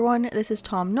 Hello everyone, this is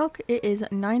Tom Nook. It is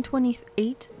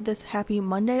 9:28 this happy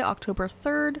Monday, October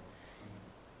 3rd,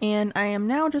 and I am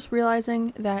now just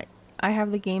realizing that I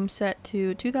have the game set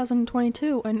to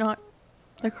 2022 and not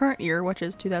the current year, which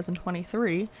is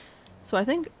 2023. So I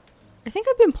think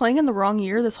I've been playing in the wrong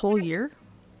year this whole year.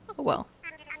 Oh well.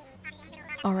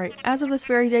 Alright, as of this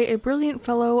very day, a brilliant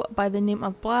fellow by the name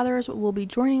of Blathers will be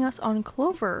joining us on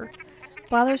Clover.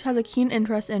 Blathers has a keen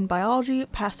interest in biology,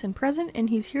 past and present, and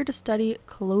he's here to study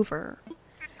Clover.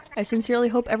 I sincerely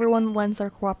hope everyone lends their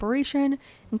cooperation.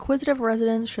 Inquisitive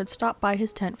residents should stop by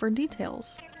his tent for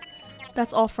details.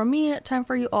 That's all from me. Time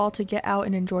for you all to get out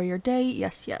and enjoy your day.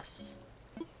 Yes, yes.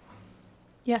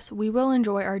 Yes, we will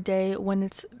enjoy our day when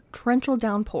it's torrential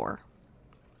downpour.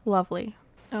 Lovely.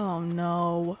 Oh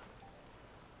no.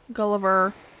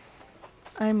 Gulliver.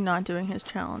 I'm not doing his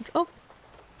challenge. Oh.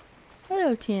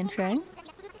 Hello, Tian Shang.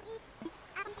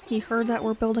 He heard that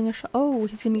we're building a oh,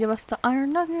 he's gonna give us the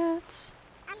iron nuggets.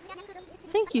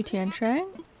 Thank you, Tian Shang.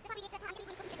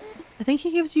 I think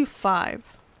he gives you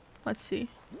 5. Let's see.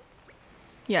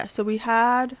 Yeah, so we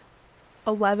had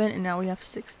 11 and now we have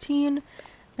 16.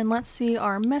 And let's see,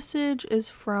 our message is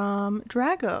from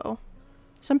Drago.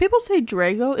 Some people say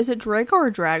Drago. Is it Drago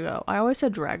or Drago? I always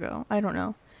said Drago. I don't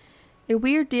know. A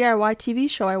weird DIY TV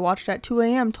show I watched at 2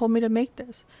 AM told me to make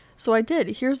this. So I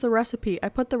did. Here's the recipe. I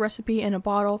put the recipe in a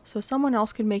bottle so someone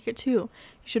else could make it too. You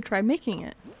should try making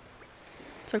it.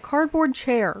 It's a cardboard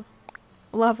chair.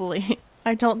 Lovely.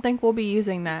 I don't think we'll be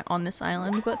using that on this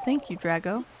island, but thank you,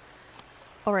 Drago.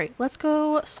 Alright, let's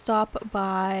go stop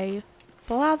by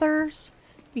Blathers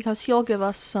because he'll give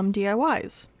us some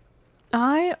DIYs.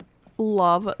 I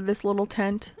love this little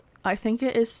tent. I think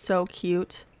it is so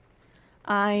cute.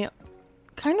 I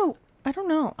don't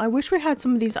know. I wish we had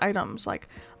some of these items. Like,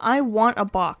 I want a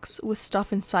box with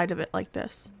stuff inside of it like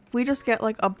this. We just get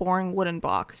like a boring wooden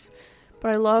box.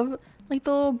 But I love like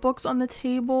the little books on the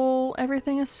table.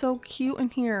 Everything is so cute in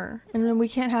here. And then we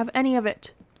can't have any of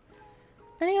it.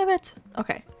 Any of it?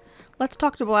 Okay. Let's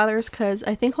talk to Blathers because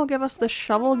I think he'll give us the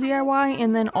shovel DIY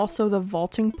and then also the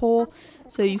vaulting pole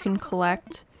so you can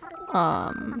collect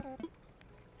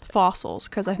fossils,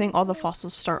 because I think all the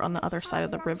fossils start on the other side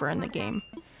of the river in the game.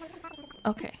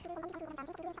 Okay.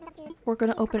 We're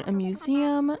gonna open a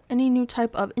museum. Any new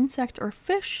type of insect or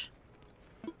fish?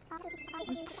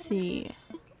 Let's see.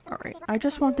 Alright, I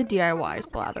just want the DIYs,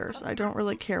 Blathers. I don't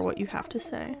really care what you have to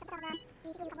say.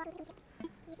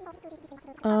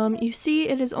 You see,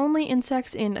 it is only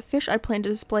insects and fish I plan to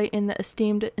display in the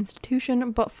esteemed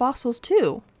institution, but fossils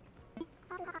too.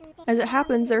 As it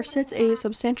happens, there sits a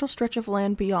substantial stretch of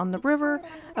land beyond the river.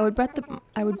 I would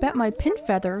bet my pin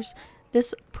feathers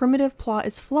this primitive plot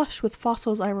is flush with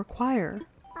fossils I require.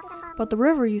 But the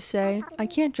river, you say? I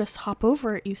can't just hop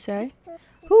over it, you say?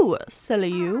 Who, silly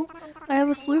you? I have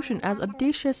a solution as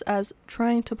audacious as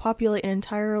trying to populate an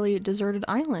entirely deserted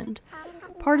island.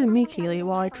 Pardon me, Kaylee,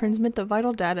 while I transmit the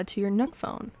vital data to your Nook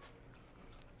phone.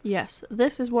 Yes,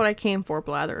 this is what I came for,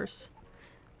 Blathers.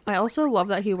 I also love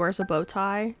that he wears a bow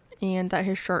tie and that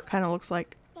his shirt kind of looks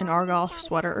like an Argyle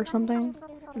sweater or something.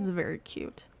 It's very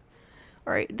cute.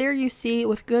 Alright, there you see,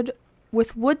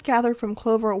 with wood gathered from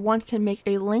Clover, one can make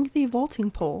a lengthy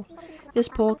vaulting pole. This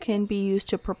pole can be used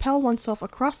to propel oneself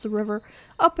across the river.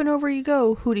 Up and over you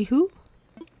go, hooty hoo!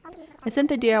 I sent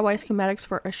the DIY schematics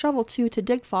for a shovel too to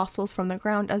dig fossils from the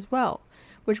ground as well.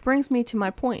 Which brings me to my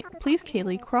point. Please,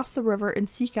 Kaylee, cross the river and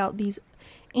seek out these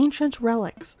ancient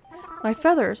relics. My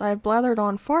feathers I have blathered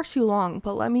on far too long,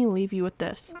 but let me leave you with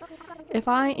this. If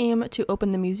I am to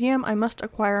open the museum, I must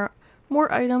acquire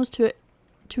more items to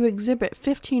exhibit,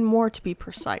 15 more to be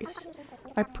precise.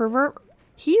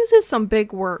 He uses some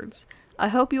big words. I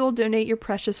hope you will donate your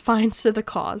precious finds to the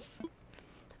cause.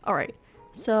 Alright,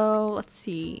 so let's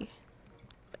see.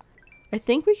 I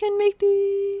think we can make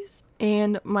these.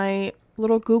 And my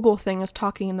little Google thing is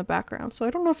talking in the background, so I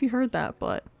don't know if you heard that,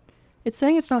 but it's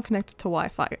saying it's not connected to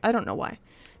Wi-Fi. I don't know why.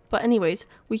 But anyways,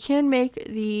 we can make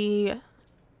the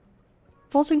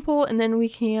vaulting pole and then we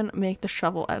can make the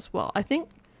shovel as well. I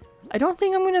don't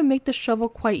think I'm going to make the shovel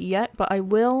quite yet, but I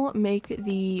will make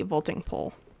the vaulting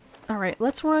pole. Alright,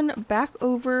 let's run back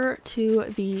over to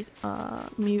the,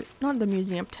 not the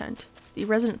museum tent, the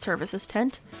resident services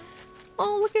tent.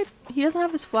 Oh, look at, he doesn't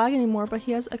have his flag anymore, but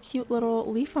he has a cute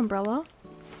little leaf umbrella.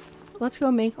 Let's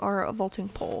go make our vaulting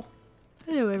pole.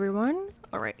 Hello, everyone.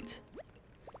 Alright.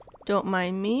 Don't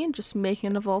mind me, just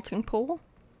making a vaulting pole.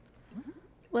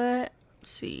 Let's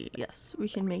see. Yes, we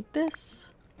can make this.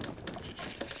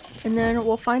 And then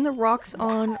we'll find the rocks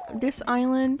on this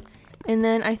island. And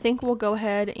then I think we'll go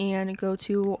ahead and go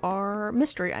to our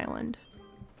mystery island.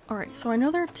 Alright, so I know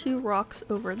there are 2 rocks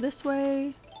over this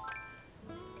way.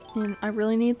 And I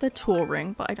really need the tool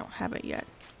ring, but I don't have it yet.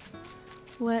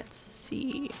 Let's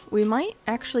see. We might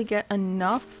actually get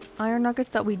enough iron nuggets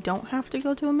that we don't have to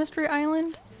go to a mystery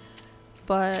island.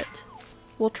 But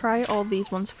we'll try all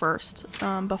these ones first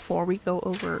before we go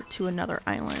over to another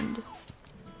island.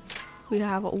 We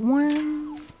have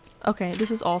 1. Okay,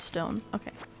 this is all stone.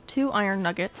 Okay, 2 iron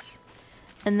nuggets.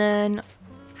 And then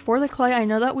for the clay, I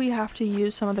know that we have to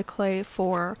use some of the clay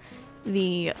for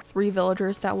the 3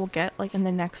 villagers that we'll get like in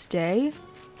the next day.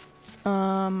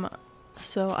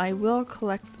 So I will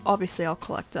collect, obviously I'll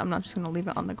collect it, I'm not just gonna leave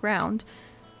it on the ground,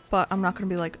 but I'm not gonna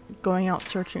be like going out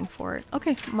searching for it.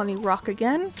 Okay, money rock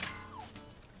again.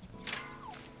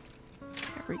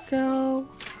 There we go.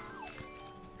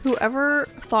 Whoever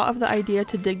thought of the idea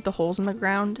to dig the holes in the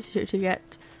ground to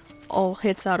get all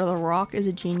hits out of the rock is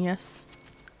a genius.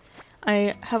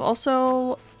 I have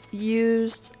also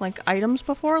used like items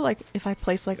before, like if I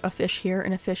place like a fish here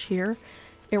and a fish here,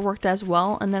 it worked as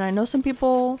well. And then I know some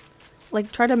people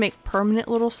like try to make permanent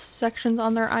little sections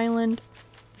on their island,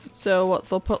 so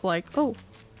they'll put like, oh,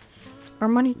 our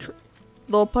money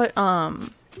they'll put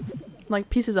like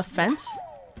pieces of fence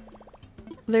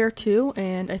there too,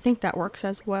 and I think that works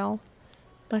as well.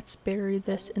 Let's bury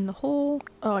this in the hole.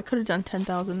 Oh, I could have done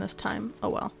 10,000 this time. Oh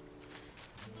well.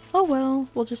 Oh well,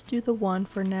 we'll just do the 1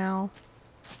 for now.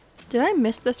 Did I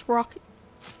miss this rock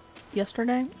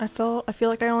yesterday? I feel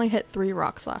like I only hit 3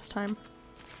 rocks last time.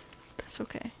 That's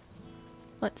okay.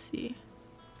 Let's see.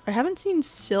 I haven't seen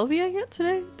Sylvia yet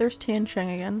today. There's Tan Cheng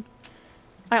again.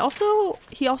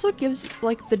 He also gives,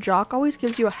 like, the jock always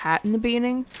gives you a hat in the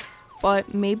beginning,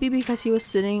 but maybe because he was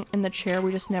sitting in the chair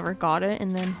we just never got it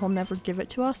and then he'll never give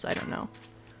it to us. I don't know.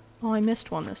 Oh, I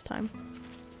missed one this time.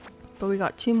 But we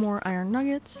got 2 more iron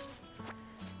nuggets.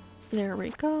 There we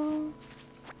go.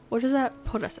 What does that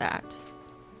put us at?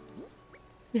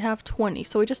 We have 20,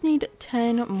 so we just need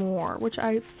 10 more, which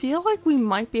I feel like we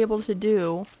might be able to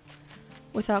do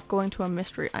without going to a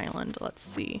mystery island. Let's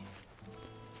see.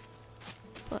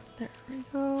 But there we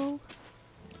go.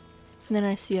 And then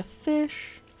I see a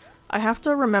fish. I have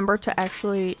to remember to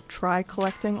actually try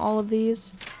collecting all of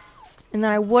these. And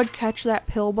then I would catch that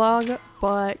pill bug,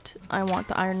 but I want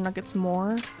the iron nuggets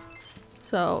more.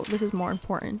 So this is more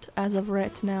important as of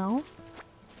right now.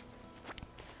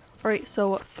 Alright,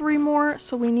 so 3 more,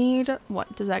 so we need,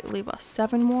 what does that leave us?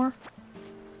 7 more?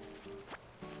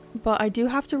 But I do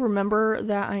have to remember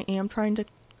that I am trying to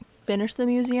finish the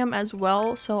museum as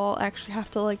well, so I'll actually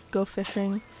have to like go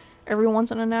fishing every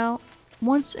once in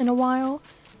a while,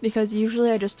 because usually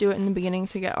I just do it in the beginning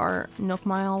to get our Nook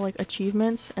Mile like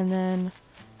achievements, and then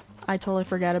I totally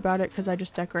forget about it because I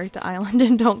just decorate the island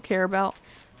and don't care about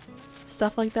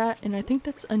stuff like that. And I think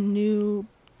that's a new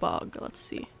bug. Let's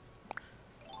see.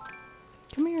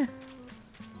 Come here.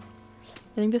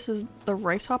 I think this is the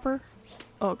rice hopper.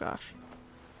 Oh gosh.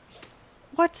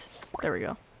 What? There we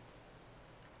go.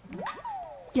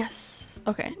 Yes.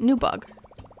 Okay, new bug.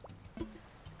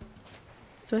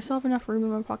 Do I still have enough room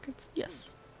in my pockets?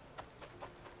 Yes.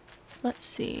 Let's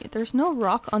see. There's no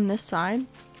rock on this side.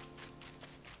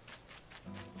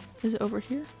 Is it over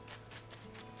here?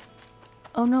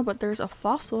 Oh no, but there's a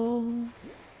fossil.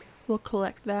 We'll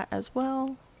collect that as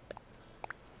well.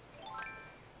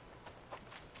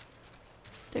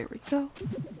 There we go.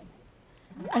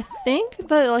 I think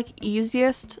the like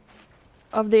easiest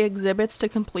of the exhibits to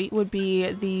complete would be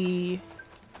the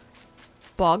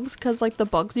bugs, because like the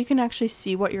bugs you can actually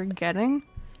see what you're getting.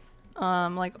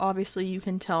 Like obviously you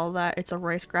can tell that it's a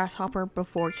rice grasshopper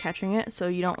before catching it, so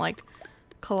you don't like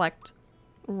collect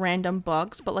random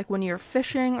bugs. But like when you're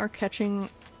fishing or catching,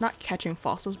 not catching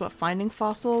fossils, but finding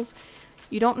fossils,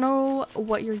 you don't know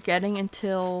what you're getting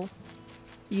until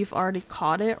you've already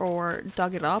caught it or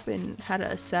dug it up and had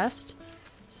it assessed.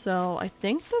 So I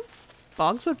think the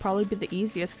bugs would probably be the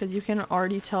easiest, because you can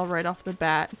already tell right off the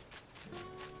bat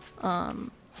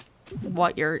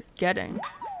what you're getting.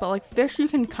 But like fish you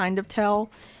can kind of tell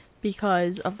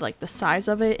because of like the size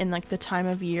of it and like the time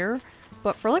of year.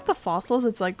 But for like the fossils,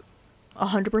 it's like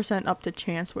 100% up to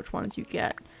chance which ones you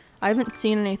get. I haven't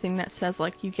seen anything that says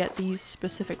like you get these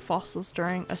specific fossils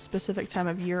during a specific time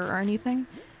of year or anything.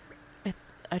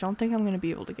 I don't think I'm gonna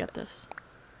be able to get this.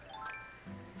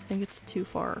 I think it's too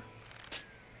far.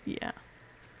 Yeah.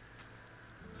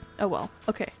 Oh well,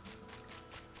 okay.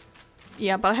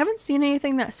 Yeah, but I haven't seen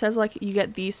anything that says like you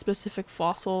get these specific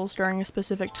fossils during a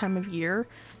specific time of year.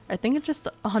 I think it's just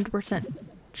 100%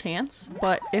 chance,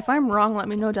 but if I'm wrong, let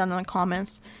me know down in the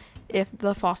comments if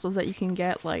the fossils that you can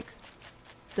get like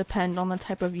depend on the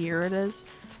type of year it is.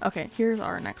 Okay, here's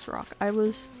our next rock. I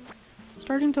was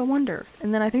starting to wonder.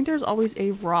 And then I think there's always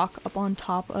a rock up on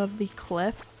top of the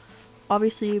cliff.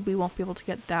 Obviously we won't be able to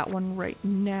get that one right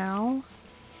now,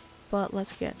 but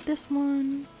let's get this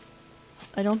one.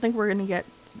 I don't think we're gonna get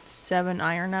 7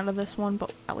 iron out of this one,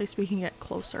 but at least we can get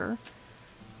closer.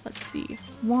 Let's see.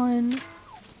 1,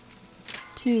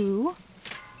 2,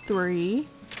 3,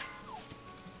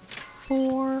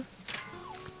 4.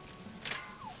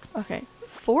 Okay,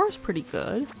 4 is pretty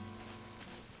good.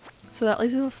 So that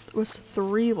leaves us with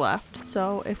 3 left.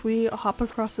 So if we hop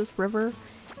across this river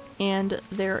and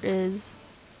there is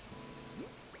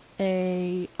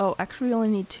a... Oh, actually we only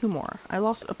need 2 more.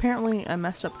 Apparently I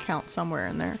messed up count somewhere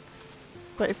in there.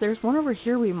 But if there's one over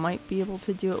here, we might be able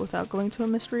to do it without going to a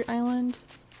mystery island.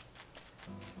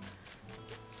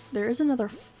 There is another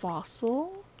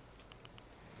fossil.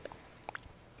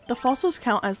 The fossils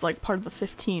count as like part of the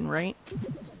 15, right?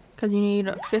 Because you need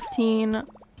 15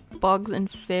 bugs and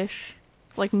fish,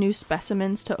 like new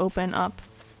specimens, to open up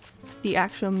the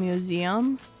actual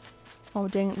museum. Oh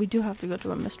dang it, we do have to go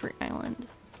to a mystery island.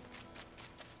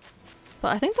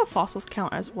 But I think the fossils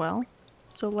count as well.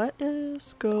 So let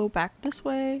us go back this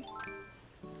way.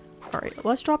 Alright,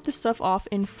 let's drop this stuff off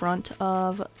in front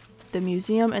of the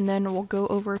museum and then we'll go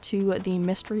over to the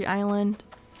mystery island.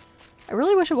 I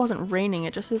really wish it wasn't raining,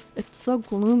 it just is, it's so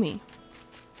gloomy.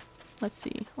 Let's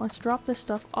see, let's drop this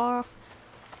stuff off.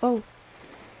 Oh.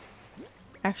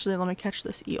 Actually, let me catch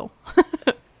this eel.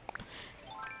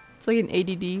 It's like an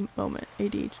ADD moment.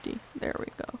 ADHD. There we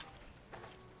go.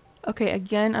 Okay,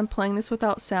 again, I'm playing this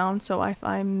without sound, so if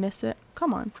I miss it...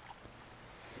 Come on.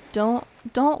 Don't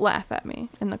laugh at me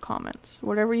in the comments.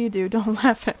 Whatever you do, don't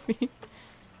laugh at me.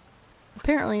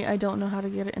 Apparently, I don't know how to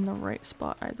get it in the right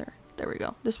spot either. There we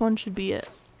go. This one should be it.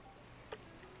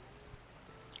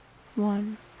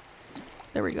 1.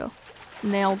 There we go.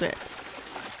 Nailed it.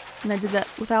 And I did that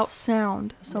without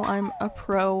sound, so I'm a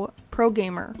pro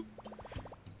gamer.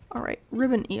 Alright,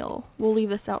 ribbon eel. We'll leave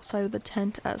this outside of the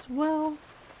tent as well.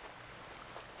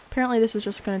 Apparently this is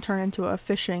just going to turn into a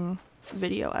fishing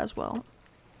video as well.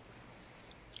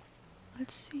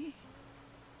 Let's see.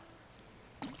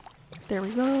 There we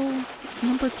go.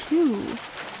 Number 2.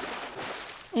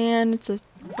 And it's a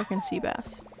freaking sea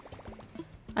bass.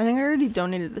 I think I already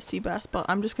donated the sea bass, but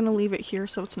I'm just going to leave it here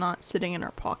so it's not sitting in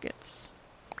our pockets.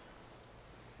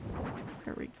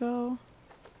 There we go.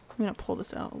 I'm going to pull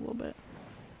this out a little bit.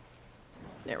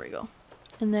 There we go.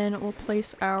 And then we'll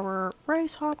place our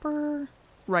rice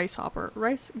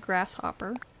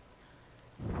grasshopper.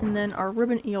 And then our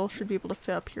ribbon eel should be able to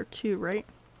fit up here too, right?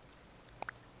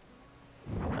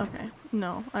 Okay.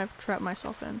 No, I've trapped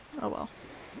myself in. Oh well.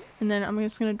 And then I'm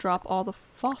just going to drop all the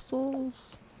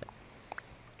fossils.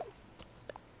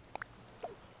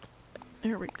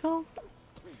 There we go.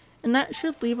 And that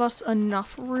should leave us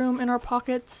enough room in our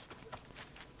pockets.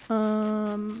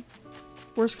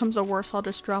 Worst comes to worst, I'll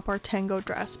just drop our tango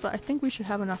dress, but I think we should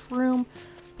have enough room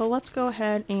but let's go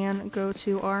ahead and go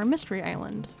to our mystery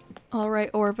island. Alright,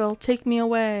 Orville, take me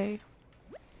away.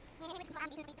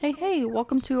 Hey, hey,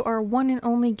 welcome to our one and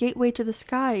only gateway to the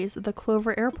skies, the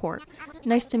Clover Airport.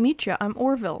 Nice to meet you, I'm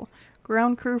Orville,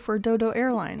 ground crew for Dodo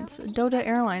Airlines. Dodo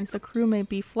Airlines, the crew may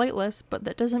be flightless, but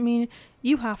that doesn't mean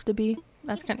you have to be.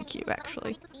 That's kind of cute,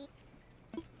 actually.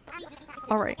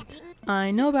 Alright, I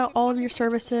know about all of your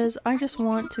services, I just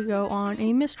want to go on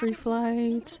a mystery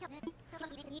flight.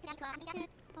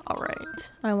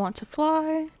 Alright, I want to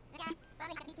fly.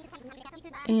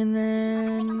 And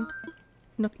then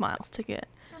Nook Miles ticket.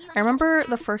 I remember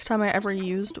the first time I ever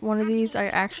used one of these, I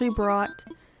actually brought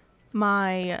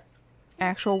my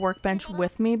actual workbench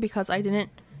with me because I'd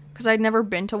never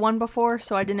been to one before,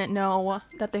 so I didn't know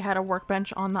that they had a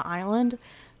workbench on the island.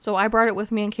 So I brought it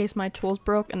with me in case my tools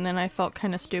broke, and then I felt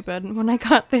kind of stupid when I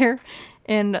got there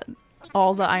and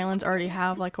all the islands already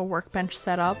have like a workbench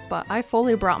set up, but I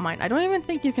fully brought mine. I don't even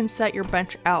think you can set your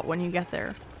bench out when you get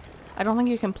there. I don't think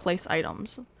you can place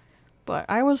items. But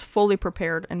I was fully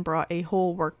prepared and brought a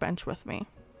whole workbench with me.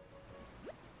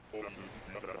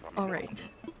 Alright.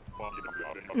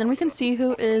 And then we can see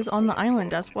who is on the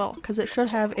island as well, because it should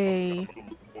have a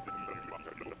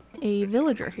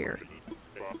villager here.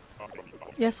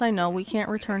 Yes, I know, we can't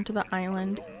return to the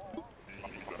island.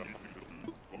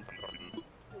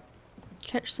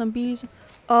 Catch some bees.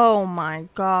 Oh my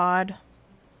god.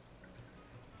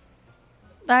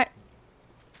 That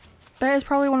is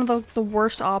probably one of the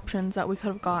worst options that we could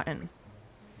have gotten.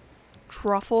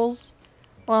 Truffles?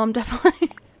 Well, I'm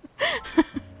definitely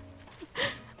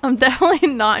I'm definitely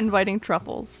not inviting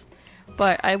truffles.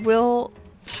 But I will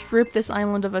strip this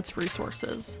island of its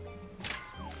resources.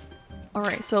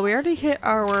 Alright, so we already hit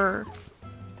our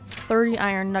 30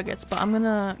 iron nuggets, but I'm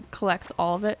gonna collect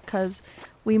all of it because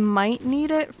we might need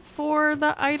it for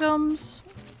the items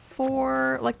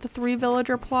for like the 3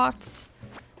 villager plots.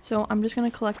 So I'm just gonna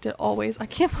collect it always. I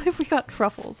can't believe we got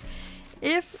truffles.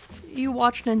 If you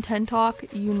watch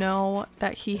Nintentalk, you know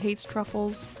that he hates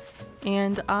truffles,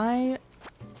 and I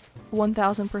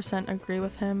 1000% agree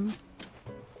with him.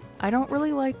 I don't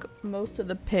really like most of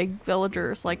the pig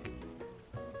villagers,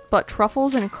 but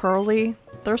truffles and Curly,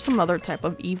 there's some other type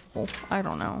of evil. I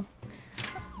don't know.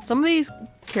 Some of these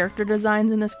character designs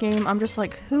in this game, I'm just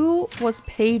like, who was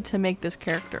paid to make this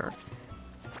character?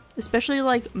 Especially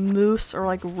like Moose or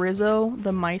like Rizzo,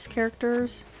 the mice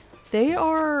characters. They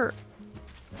are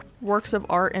works of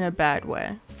art in a bad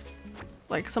way.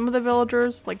 Like some of the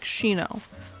villagers, like Shino,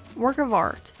 work of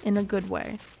art in a good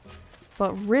way.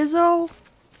 But Rizzo,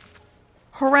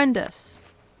 horrendous.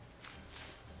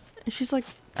 And she's like,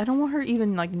 I don't want her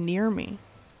even like near me.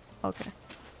 Okay.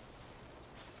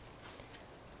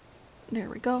 There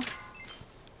we go.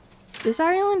 This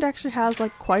island actually has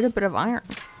like quite a bit of iron.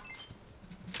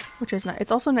 Which is nice.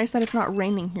 It's also nice that it's not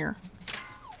raining here.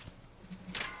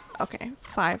 Okay,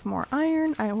 5 more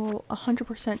iron. I will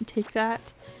 100% take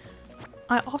that.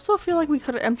 I also feel like we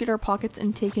could have emptied our pockets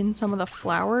and taken some of the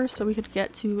flowers so we could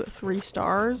get to 3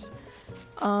 stars.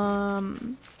 I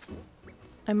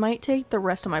might take the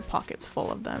rest of my pockets full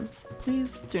of them.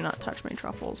 Please do not touch my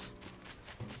truffles.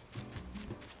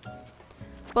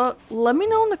 But let me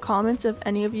know in the comments if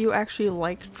any of you actually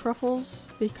like truffles,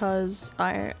 because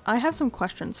I have some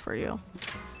questions for you.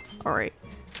 Alright,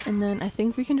 and then I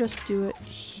think we can just do it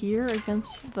here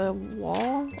against the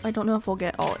wall. I don't know if we'll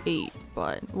get all 8,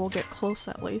 but we'll get close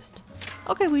at least.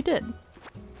 Okay, we did.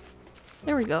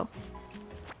 There we go.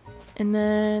 And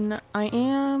then I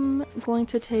am going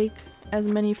to take as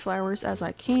many flowers as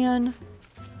I can.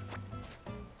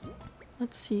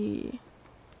 Let's see.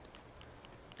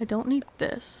 I don't need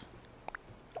this.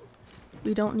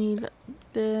 We don't need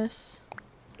this.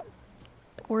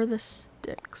 Or the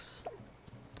sticks.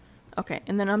 Okay,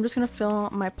 and then I'm just gonna fill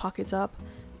my pockets up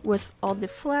with all the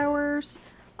flowers.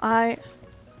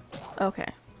 Okay.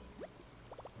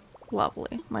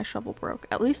 Lovely. My shovel broke.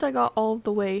 At least I got all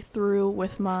the way through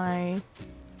with my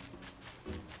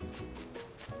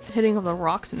hitting of the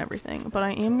rocks and everything. But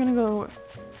I am gonna go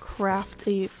craft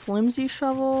a flimsy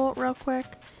shovel real quick.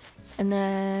 And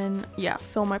then, yeah,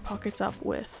 fill my pockets up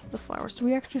with the flowers. Do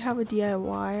we actually have a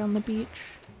DIY on the beach?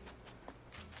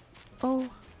 Oh,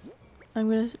 I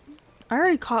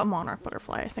already caught a monarch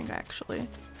butterfly, I think, actually.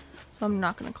 So I'm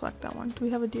not going to collect that one. Do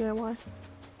we have a DIY?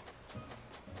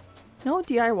 No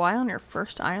DIY on your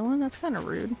first island? That's kind of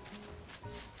rude.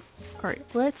 Alright,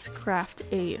 let's craft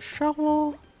a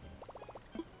shovel.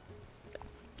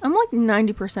 I'm like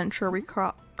 90% sure we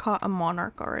caught a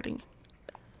monarch already.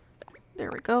 There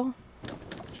we go.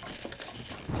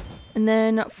 And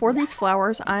then for these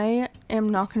flowers, I am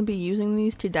not going to be using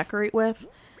these to decorate with.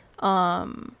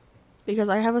 because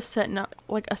I have a set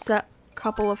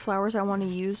couple of flowers I want to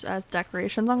use as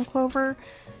decorations on Clover.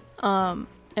 And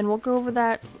we'll go over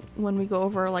that when we go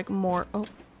over like more. Oh,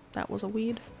 that was a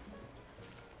weed.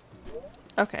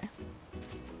 Okay.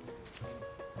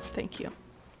 Thank you.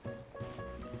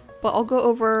 But I'll go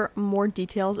over more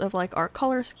details of like our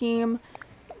color scheme,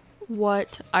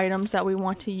 what items that we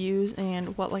want to use,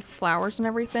 and what like flowers and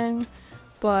everything.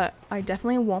 But I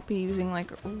definitely won't be using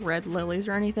like red lilies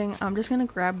or anything. I'm just gonna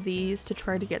grab these to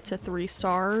try to get to 3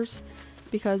 stars,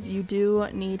 because you do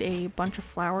need a bunch of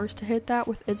flowers to hit that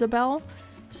with Isabelle.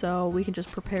 So we can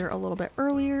just prepare a little bit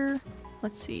earlier.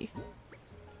 Let's see.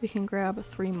 We can grab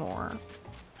 3 more.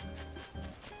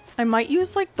 I might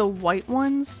use like the white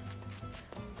ones,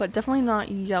 but definitely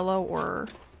not yellow or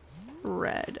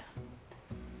red.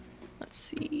 Let's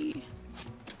see.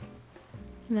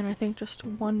 And then I think just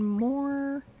 1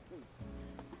 more.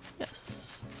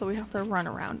 Yes. So we have to run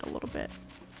around a little bit.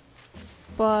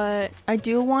 But I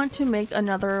do want to make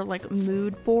another like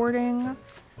mood boarding.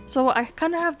 So I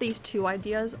kind of have these 2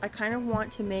 ideas. I kind of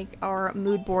want to make our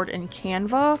mood board in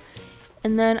Canva.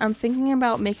 And then I'm thinking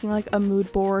about making like a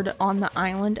mood board on the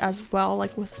island as well,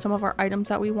 like with some of our items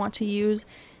that we want to use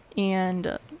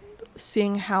and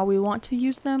seeing how we want to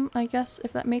use them, I guess,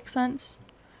 if that makes sense.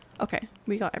 Okay,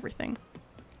 we got everything.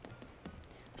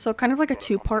 So kind of like a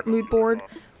 2-part mood board.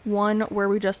 One where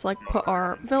we just like put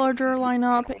our villager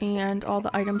lineup and all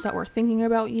the items that we're thinking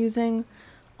about using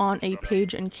on a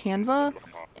page in Canva.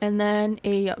 And then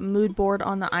a mood board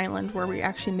on the island where we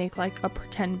actually make like a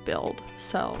pretend build.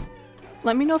 So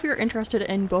let me know if you're interested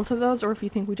in both of those or if you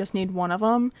think we just need one of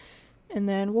them, and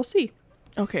then we'll see.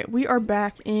 Okay, we are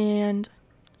back and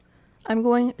I'm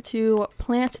going to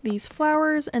plant these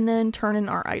flowers and then turn in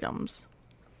our items.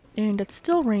 And it's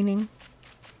still raining.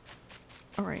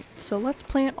 Alright, so let's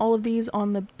plant all of these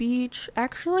on the beach.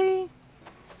 Actually,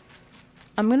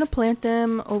 I'm going to plant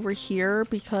them over here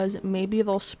because maybe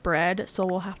they'll spread, so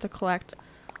we'll have to collect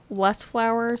less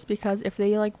flowers, because if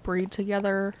they like breed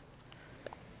together,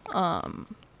 not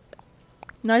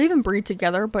even breed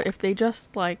together, but if they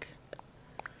just like,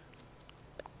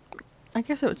 I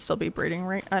guess it would still be breeding,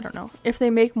 right? I don't know. If they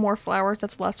make more flowers,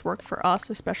 that's less work for us,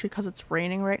 especially because it's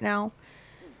raining right now.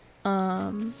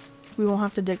 We won't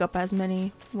have to dig up as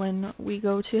many when we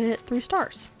go to hit 3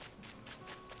 stars.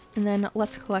 And then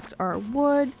let's collect our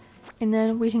wood, and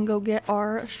then we can go get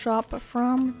our shop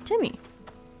from Timmy.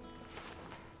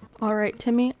 Alright,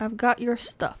 Timmy, I've got your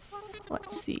stuff.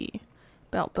 Let's see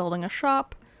about building a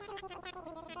shop.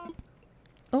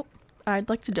 Oh, I'd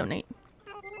like to donate.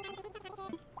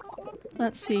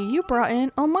 Let's see, you brought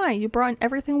in, oh my, you brought in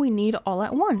everything we need all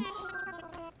at once.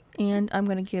 And I'm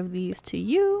gonna give these to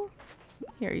you.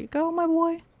 Here you go, my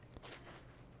boy.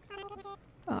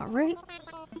 Alright.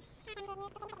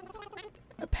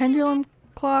 A pendulum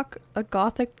clock, a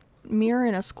gothic mirror,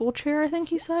 and a school chair, I think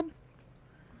he said.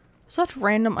 Such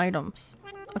random items.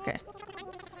 Okay.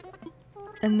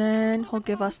 And then he'll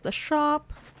give us the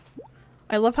shop.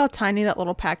 I love how tiny that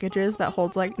little package is that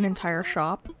holds like an entire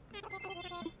shop.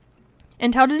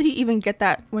 And how did he even get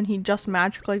that when he just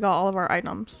magically got all of our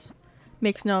items?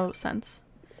 Makes no sense.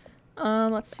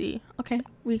 Let's see. Okay,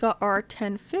 we got our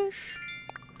 10 fish.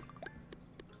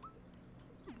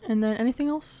 And then anything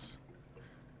else?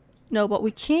 No, but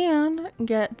we can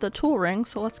get the tool ring,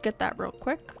 so let's get that real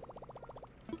quick.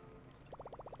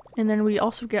 And then we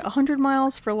also get 100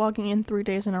 miles for logging in 3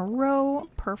 days in a row.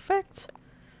 Perfect.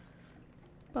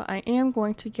 But I am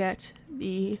going to get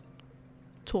the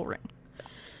tool ring.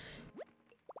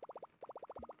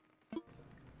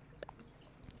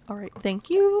 Alright, thank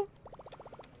you.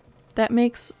 That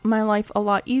makes my life a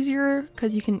lot easier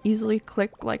because you can easily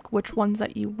click like which ones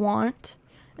that you want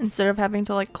instead of having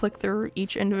to like click through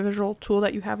each individual tool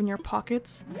that you have in your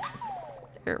pockets.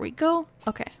 There we go.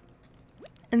 Okay.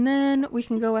 And then we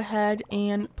can go ahead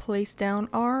and place down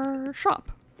our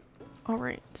shop.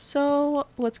 Alright, so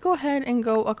let's go ahead and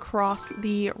go across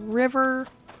the river.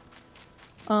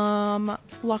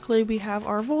 Luckily we have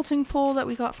our vaulting pole that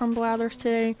we got from Blathers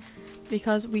today,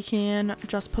 because we can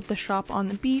just put the shop on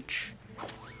the beach.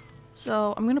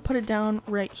 So I'm gonna put it down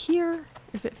right here,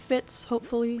 if it fits,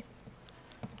 hopefully.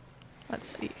 Let's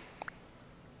see.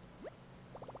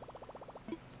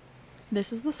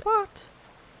 This is the spot.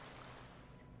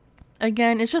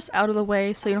 Again, it's just out of the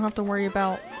way, so you don't have to worry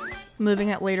about moving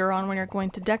it later on when you're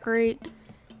going to decorate.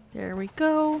 There we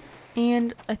go.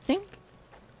 And I think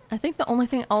the only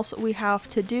thing else we have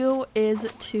to do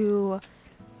is to,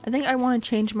 I think I want to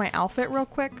change my outfit real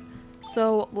quick.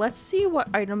 So let's see what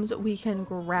items we can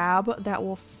grab that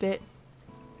will fit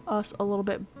us a little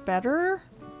bit better.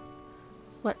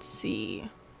 Let's see.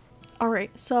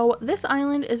 Alright, so this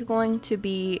island is going to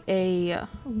be a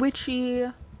Witchy,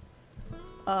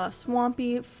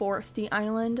 Swampy, Foresty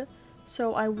island.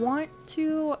 So I want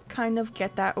to kind of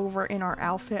get that over in our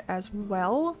outfit as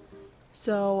well.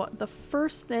 So the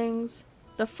first things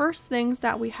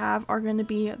that we have are going to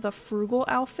be the frugal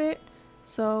outfit.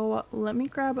 So let me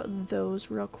grab those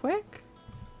real quick.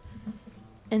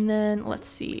 And then let's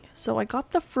see. So I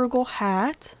got the frugal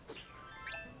hat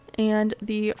and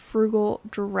the frugal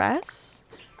dress.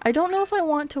 I don't know if I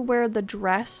want to wear the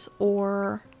dress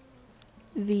or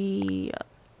the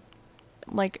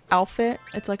like outfit.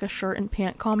 It's like a shirt and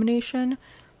pant combination,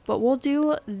 but we'll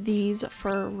do these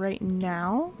for right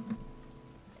now.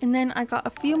 And then I got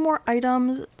a few more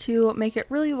items to make it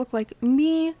really look like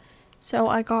me. So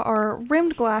I got our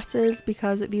rimmed glasses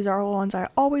because these are the ones I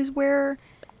always wear.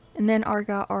 And then I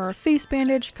got our face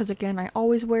bandage because again I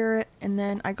always wear it. And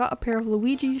then I got a pair of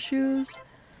Luigi shoes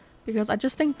because I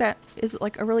just think that is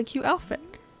like a really cute outfit.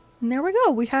 And there we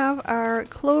go. We have our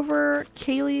Clover,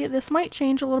 Kaylee. This might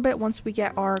change a little bit once we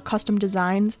get our custom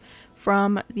designs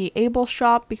from the Able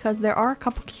shop because there are a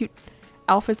couple cute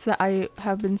outfits that I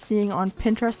have been seeing on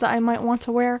Pinterest that I might want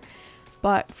to wear.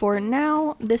 But for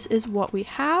now, this is what we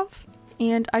have.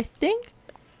 And I think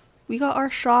we got our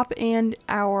shop and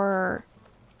our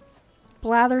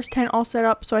Blathers tent all set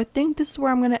up. So I think this is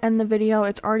where I'm going to end the video.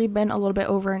 It's already been a little bit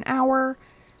over an hour.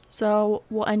 So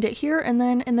we'll end it here, and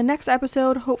then in the next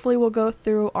episode, hopefully we'll go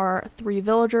through our 3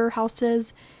 villager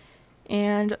houses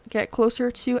and get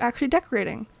closer to actually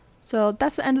decorating. So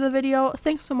that's the end of the video.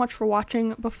 Thanks so much for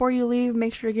watching. Before you leave,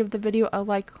 make sure to give the video a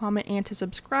like, comment, and to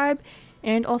subscribe,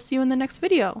 and I'll see you in the next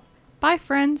video. Bye,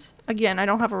 friends. Again, I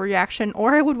don't have a reaction,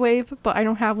 or I would wave, but I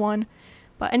don't have one.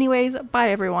 But anyways, bye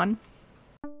everyone.